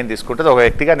నిర్ణయం తీసుకుంటుంది. ఒక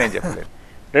వ్యక్తిగా నేను చెప్పలేదు.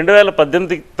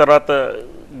 2018 తర్వాత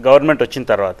గవర్నమెంట్ వచ్చిన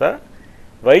తర్వాత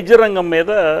వైద్య రంగం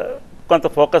మీద కొంత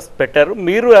ఫోకస్ పెట్టారు.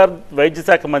 మీరు వైద్య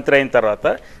శాఖ మంత్రి అయిన తర్వాత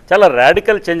చాలా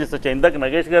రాడికల్ చేంజెస్ వచ్చాయి. ఇందాక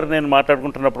నగేష్ గారు నేను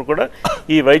మాట్లాడుకుంటున్నప్పుడు కూడా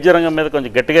ఈ వైద్య రంగం మీద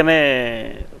కొంచెం గట్టిగానే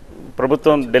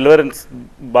ప్రభుత్వం డెలివరెన్స్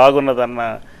బాగున్నదన్న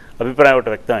అభిప్రాయం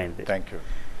ఒకటి వ్యక్తమైంది. Thank you.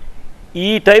 ఈ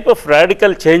టైప్ ఆఫ్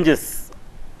రాడికల్ చేంజెస్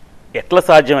ఎట్లా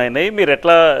సాధ్యమైనాయి? మీరు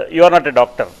ఎట్లా, you are not a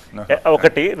doctor,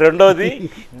 ఒకటి. రెండోది,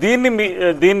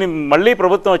 దీన్ని మళ్ళీ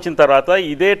ప్రభుత్వం వచ్చిన తర్వాత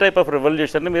ఇదే టైప్ ఆఫ్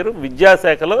రెవల్యూషన్ని మీరు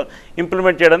విద్యాశాఖలో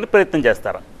ఇంప్లిమెంట్ చేయడానికి ప్రయత్నం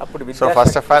చేస్తారా? అప్పుడు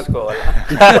ఫస్ట్ ఆఫ్ ఆల్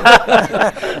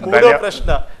మూడో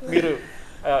ప్రశ్న, మీరు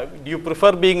you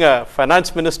prefer being a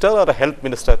finance minister or health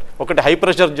minister? ఒకటి హై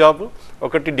ప్రెషర్ జాబ్,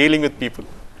 ఒకటి డీలింగ్ విత్ పీపుల్.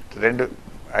 రెండు.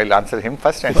 I'll answer him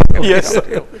first. And yes.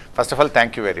 First of all,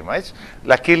 thank you very much.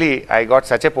 Luckily, I got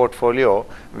such a portfolio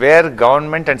where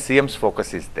government and CM's focus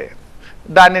is there.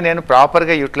 దాన్ని నేను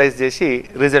ప్రాపర్గా utilise చేసి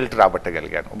result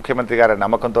రాబట్టగలిగాను. ముఖ్యమంత్రి గారు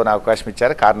నమ్మకంతో నా అవకాశం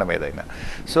ఇచ్చారు, కారణం ఏదైనా.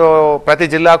 సో ప్రతి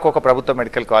జిల్లాకు ఒక ప్రభుత్వ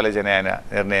మెడికల్ కాలేజ్ అని ఆయన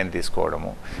నిర్ణయం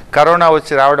తీసుకోవడము. కరోనా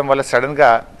వచ్చి రావడం వల్ల సడన్గా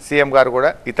సీఎం గారు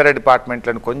కూడా ఇతర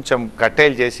డిపార్ట్మెంట్లను కొంచెం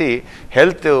కట్టేలు చేసి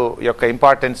హెల్త్ యొక్క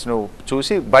ఇంపార్టెన్స్ను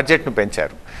చూసి బడ్జెట్ను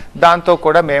పెంచారు. దాంతో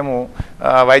కూడా మేము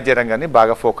వైద్య రంగాన్ని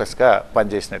బాగా ఫోకస్గా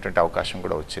పనిచేసినటువంటి అవకాశం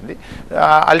కూడా వచ్చింది.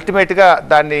 అల్టిమేట్గా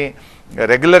దాన్ని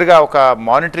రెగ్యులర్గా ఒక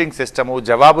మానిటరింగ్ సిస్టము,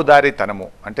 జవాబుదారీతనము,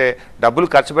 అంటే డబ్బులు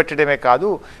ఖర్చు పెట్టడమే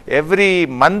కాదు, ఎవ్రీ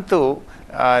మంత్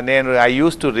నేను I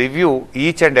use to review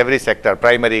each and every sector,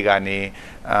 primary కానీ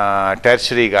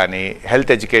టెర్షరీ కానీ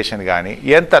హెల్త్ ఎడ్యుకేషన్ కానీ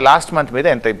ఎంత లాస్ట్ మంత్ మీద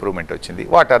ఎంత ఇంప్రూవ్మెంట్ వచ్చింది,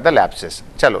 వాట్ ఆర్ ద ల్యాప్సెస్,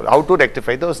 చలో how to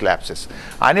rectify those lapses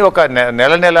అని ఒక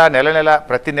నెల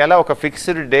ప్రతి నెల ఒక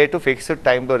ఫిక్స్డ్ డేటు ఫిక్స్డ్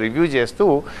టైంలో రివ్యూ చేస్తూ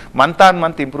మంత్ ఆన్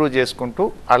మంత్ ఇంప్రూవ్ చేసుకుంటూ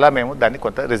అలా మేము దాన్ని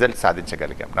కొంత రిజల్ట్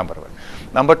సాధించగలిగాం. నంబర్ 1.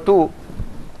 నంబర్ 2,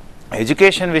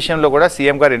 ఎడ్యుకేషన్ విషయంలో కూడా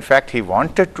సీఎం గారు in fact he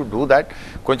wanted to do that.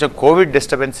 కొంచెం కోవిడ్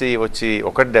డిస్టర్బెన్సీ వచ్చి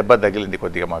ఒకటి దెబ్బ తగిలింది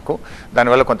కొద్దిగా మాకు,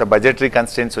 దానివల్ల కొంత బడ్జెటరీ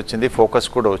కన్స్టెంట్స్ వచ్చింది, ఫోకస్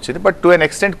కూడా వచ్చింది. బట్ టు ఎన్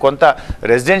ఎక్స్టెంట్ కొంత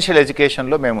రెసిడెన్షియల్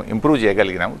ఎడ్యుకేషన్లో మేము ఇంప్రూవ్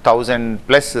చేయగలిగినాము.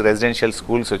 1000+ రెసిడెన్షియల్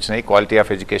స్కూల్స్ వచ్చినాయి, క్వాలిటీ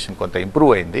ఆఫ్ ఎడ్యుకేషన్ కొంత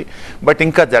ఇంప్రూవ్ అయింది. బట్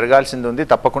ఇంకా జరగాల్సింది ఉంది,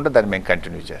 తప్పకుండా దాన్ని మేము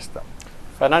కంటిన్యూ చేస్తాం.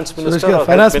 Finance Suresh Minister garu, or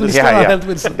Finance Health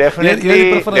Minister. Minister? Health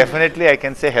Minister. Definitely I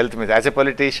can say Health Minister. As a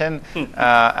politician,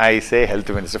 I say Health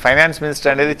Minister. Finance Minister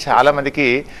అనేది చాలా మందికి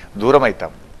దూరం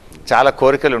అవుతాం, చాలా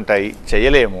కోరికలు ఉంటాయి,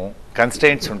 చేయలేము,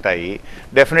 కన్స్టెంట్స్ ఉంటాయి,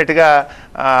 డెఫినెట్గా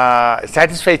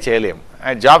సాటిస్ఫై చేయలేము,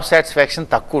 జాబ్ సాటిస్ఫాక్షన్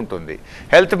తక్కువ ఉంటుంది.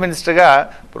 హెల్త్ మినిస్టర్గా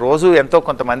రోజు ఎంతో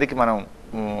కొంతమందికి మనం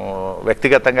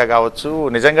వ్యక్తిగతంగా కావచ్చు,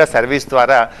 నిజంగా సర్వీస్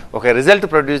ద్వారా ఒక రిజల్ట్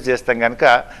ప్రొడ్యూస్ చేస్తాం కనుక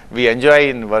we enjoy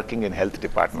in working in health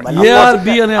department.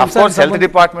 Of course health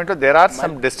department there are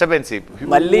some disturbance.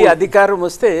 మళ్ళీ అధికారం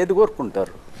వస్తే ఏది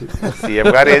కోరుకుంటారు? సీఎం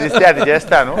గారు ఏది ఇస్తే అది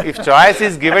చేస్తాను. If choice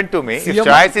is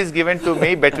given to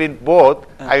me between both,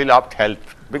 I will opt health.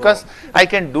 Because I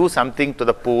can do something to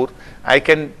the poor, I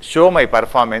can show my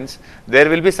performance, there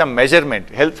will be some measurement.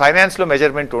 Health finance lo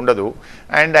measurement undadu,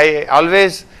 and I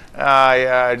always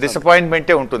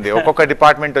డిసప్పాయింట్మెంటే ఉంటుంది. ఒక్కొక్క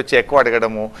department వచ్చి ఎక్కువ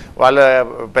అడగడము, వాళ్ళ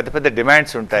పెద్ద పెద్ద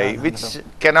demands ఉంటాయి, which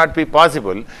cannot be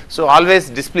possible. So always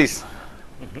displease.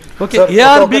 Okay,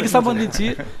 ఏఆర్బికి సంబంధించి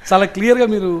చాలా క్లియర్గా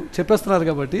మీరు చెప్పేస్తున్నారు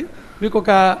కాబట్టి మీకు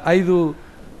ఒక 5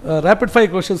 ర్యాపిడ్ ఫైర్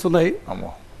క్వశ్చన్స్ ఉన్నాయి.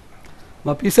 అమ్మో,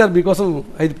 మా పీసీఆర్ మీకోసం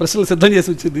 5 ప్రశ్నలు సిద్ధం చేసి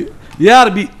వచ్చింది.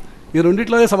 ఏఆర్బి, ఈ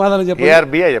రెండిట్లోనే సమాధానం చెప్పండి.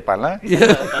 ఏఆర్బి చెప్పాలా?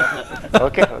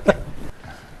 Okay okay.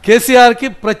 కేసీఆర్కి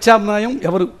ప్రత్యామ్నాయం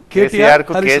ఎవరు?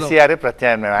 కేసీఆర్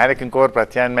ప్రత్యామ్నాయం, ఆయనకి ఇంకోరు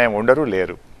ప్రత్యామ్నాయం ఉండరు,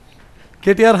 లేరు.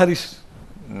 కేటీఆర్, హరీష్?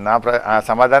 నా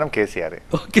సమాధానం KCR.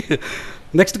 Okay,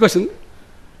 next question.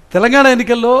 Telangana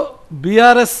ఎన్నికల్లో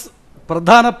బీఆర్ఎస్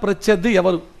ప్రధాన ప్రత్యర్థి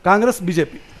ఎవరు? కాంగ్రెస్,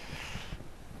 బీజేపీ?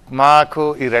 మాకు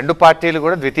ఈ రెండు పార్టీలు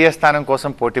కూడా ద్వితీయ స్థానం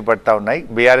కోసం పోటీ పడతా ఉన్నాయి.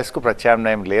 బీఆర్ఎస్కు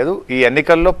ప్రత్యామ్నాయం లేదు. ఈ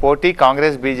ఎన్నికల్లో పోటీ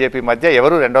కాంగ్రెస్ బీజేపీ మధ్య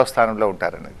ఎవరు రెండవ స్థానంలో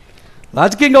ఉంటారనేది.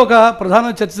 రాజకీయంగా ఒక ప్రధాన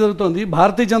చర్చ జరుగుతోంది.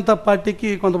 భారతీయ జనతా పార్టీకి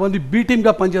కొంతమంది బీ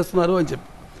టీమ్గా పనిచేస్తున్నారు అని చెప్పి.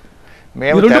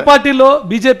 మేము రెండు పార్టీల్లో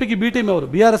బీజేపీకి బీ టీం ఎవరు?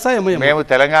 BRS, MIM? మేము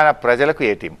తెలంగాణ ప్రజలకు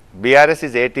ఏ team. BRS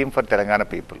is a team for Telangana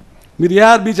people. మీరు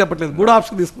ఏఆర్బి చెప్పట్లేదు, 3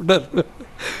 ఆప్షన్ తీసుకుంటారు.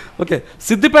 ఓకే,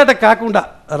 సిద్దిపేట కాకుండా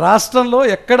రాష్ట్రంలో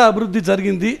ఎక్కడ అభివృద్ధి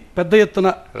జరిగింది పెద్ద ఎత్తున?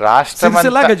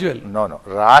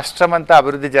 రాష్ట్రమంతా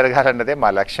అభివృద్ధి జరగాలన్నదే మా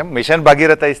లక్ష్యం. మిషన్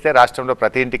భగీరథ ఇస్తే రాష్ట్రంలో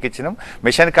ప్రతి ఇంటికి ఇచ్చినాం,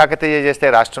 మిషన్ కాకతీయ చేస్తే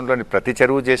రాష్ట్రంలోని ప్రతి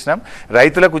చెరువు చేసినాం,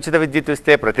 రైతులకు ఉచిత విద్యుత్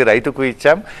ఇస్తే ప్రతి రైతుకు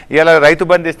ఇచ్చాం, ఇలా రైతు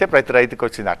బంధు ఇస్తే ప్రతి రైతుకు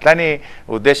వచ్చింది. అట్లాని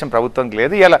ఉద్దేశం ప్రభుత్వంకి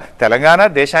లేదు. ఇలా తెలంగాణ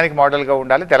దేశానికి మోడల్గా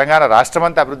ఉండాలి, తెలంగాణ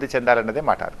రాష్ట్రమంతా అభివృద్ధి చెందాలన్నదే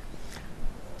మాట.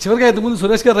 చివరిగా ఇంతకుముందు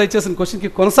సురేష్ గారు రైట్ చేసిన క్వశ్చన్కి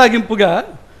కొనసాగింపుగా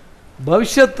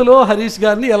భవిష్యత్తులో హరీష్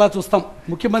గారిని ఎలా చూస్తాం?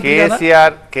 ముఖ్యమంత్రి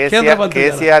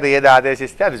కేసీఆర్ ఏది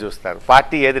ఆదేశిస్తే అది చూస్తారు,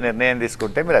 పార్టీ ఏది నిర్ణయం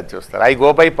తీసుకుంటే మీరు అది చూస్తారు. I go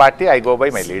by party, I go by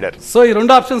my leader. So ఈ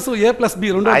 2 options A+B,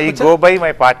 I go by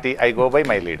my party, I go by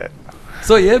my leader.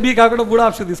 So AB కాకుండా 3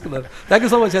 ఆప్షన్ తీసుకున్నారు. Thank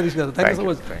you so much Harish గారు. Thank you so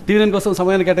much TV9 కోసం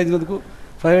సమయాన్ని కేటాయించినందుకు,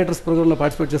 5 writers ప్రోగ్రాంలో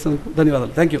participate చేసినందుకు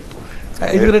ధన్యవాదాలు. Thank you.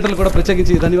 5 రైటర్లు కూడా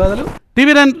ప్రత్యేకించి ధన్యవాదాలు.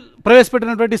 TV9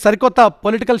 ప్రవేశపెట్టినటువంటి సరికొత్త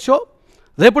పొలిటికల్ షో.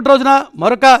 రేపటి రోజున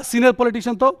మరొక సీనియర్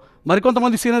పొలిటీషియన్తో,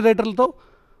 మరికొంతమంది సీనియర్ రైటర్లతో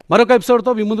మరొక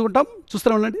ఎపిసోడ్తో మీ ముందుకుంటాం.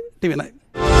 చూస్తూనే ఉండండి TV9.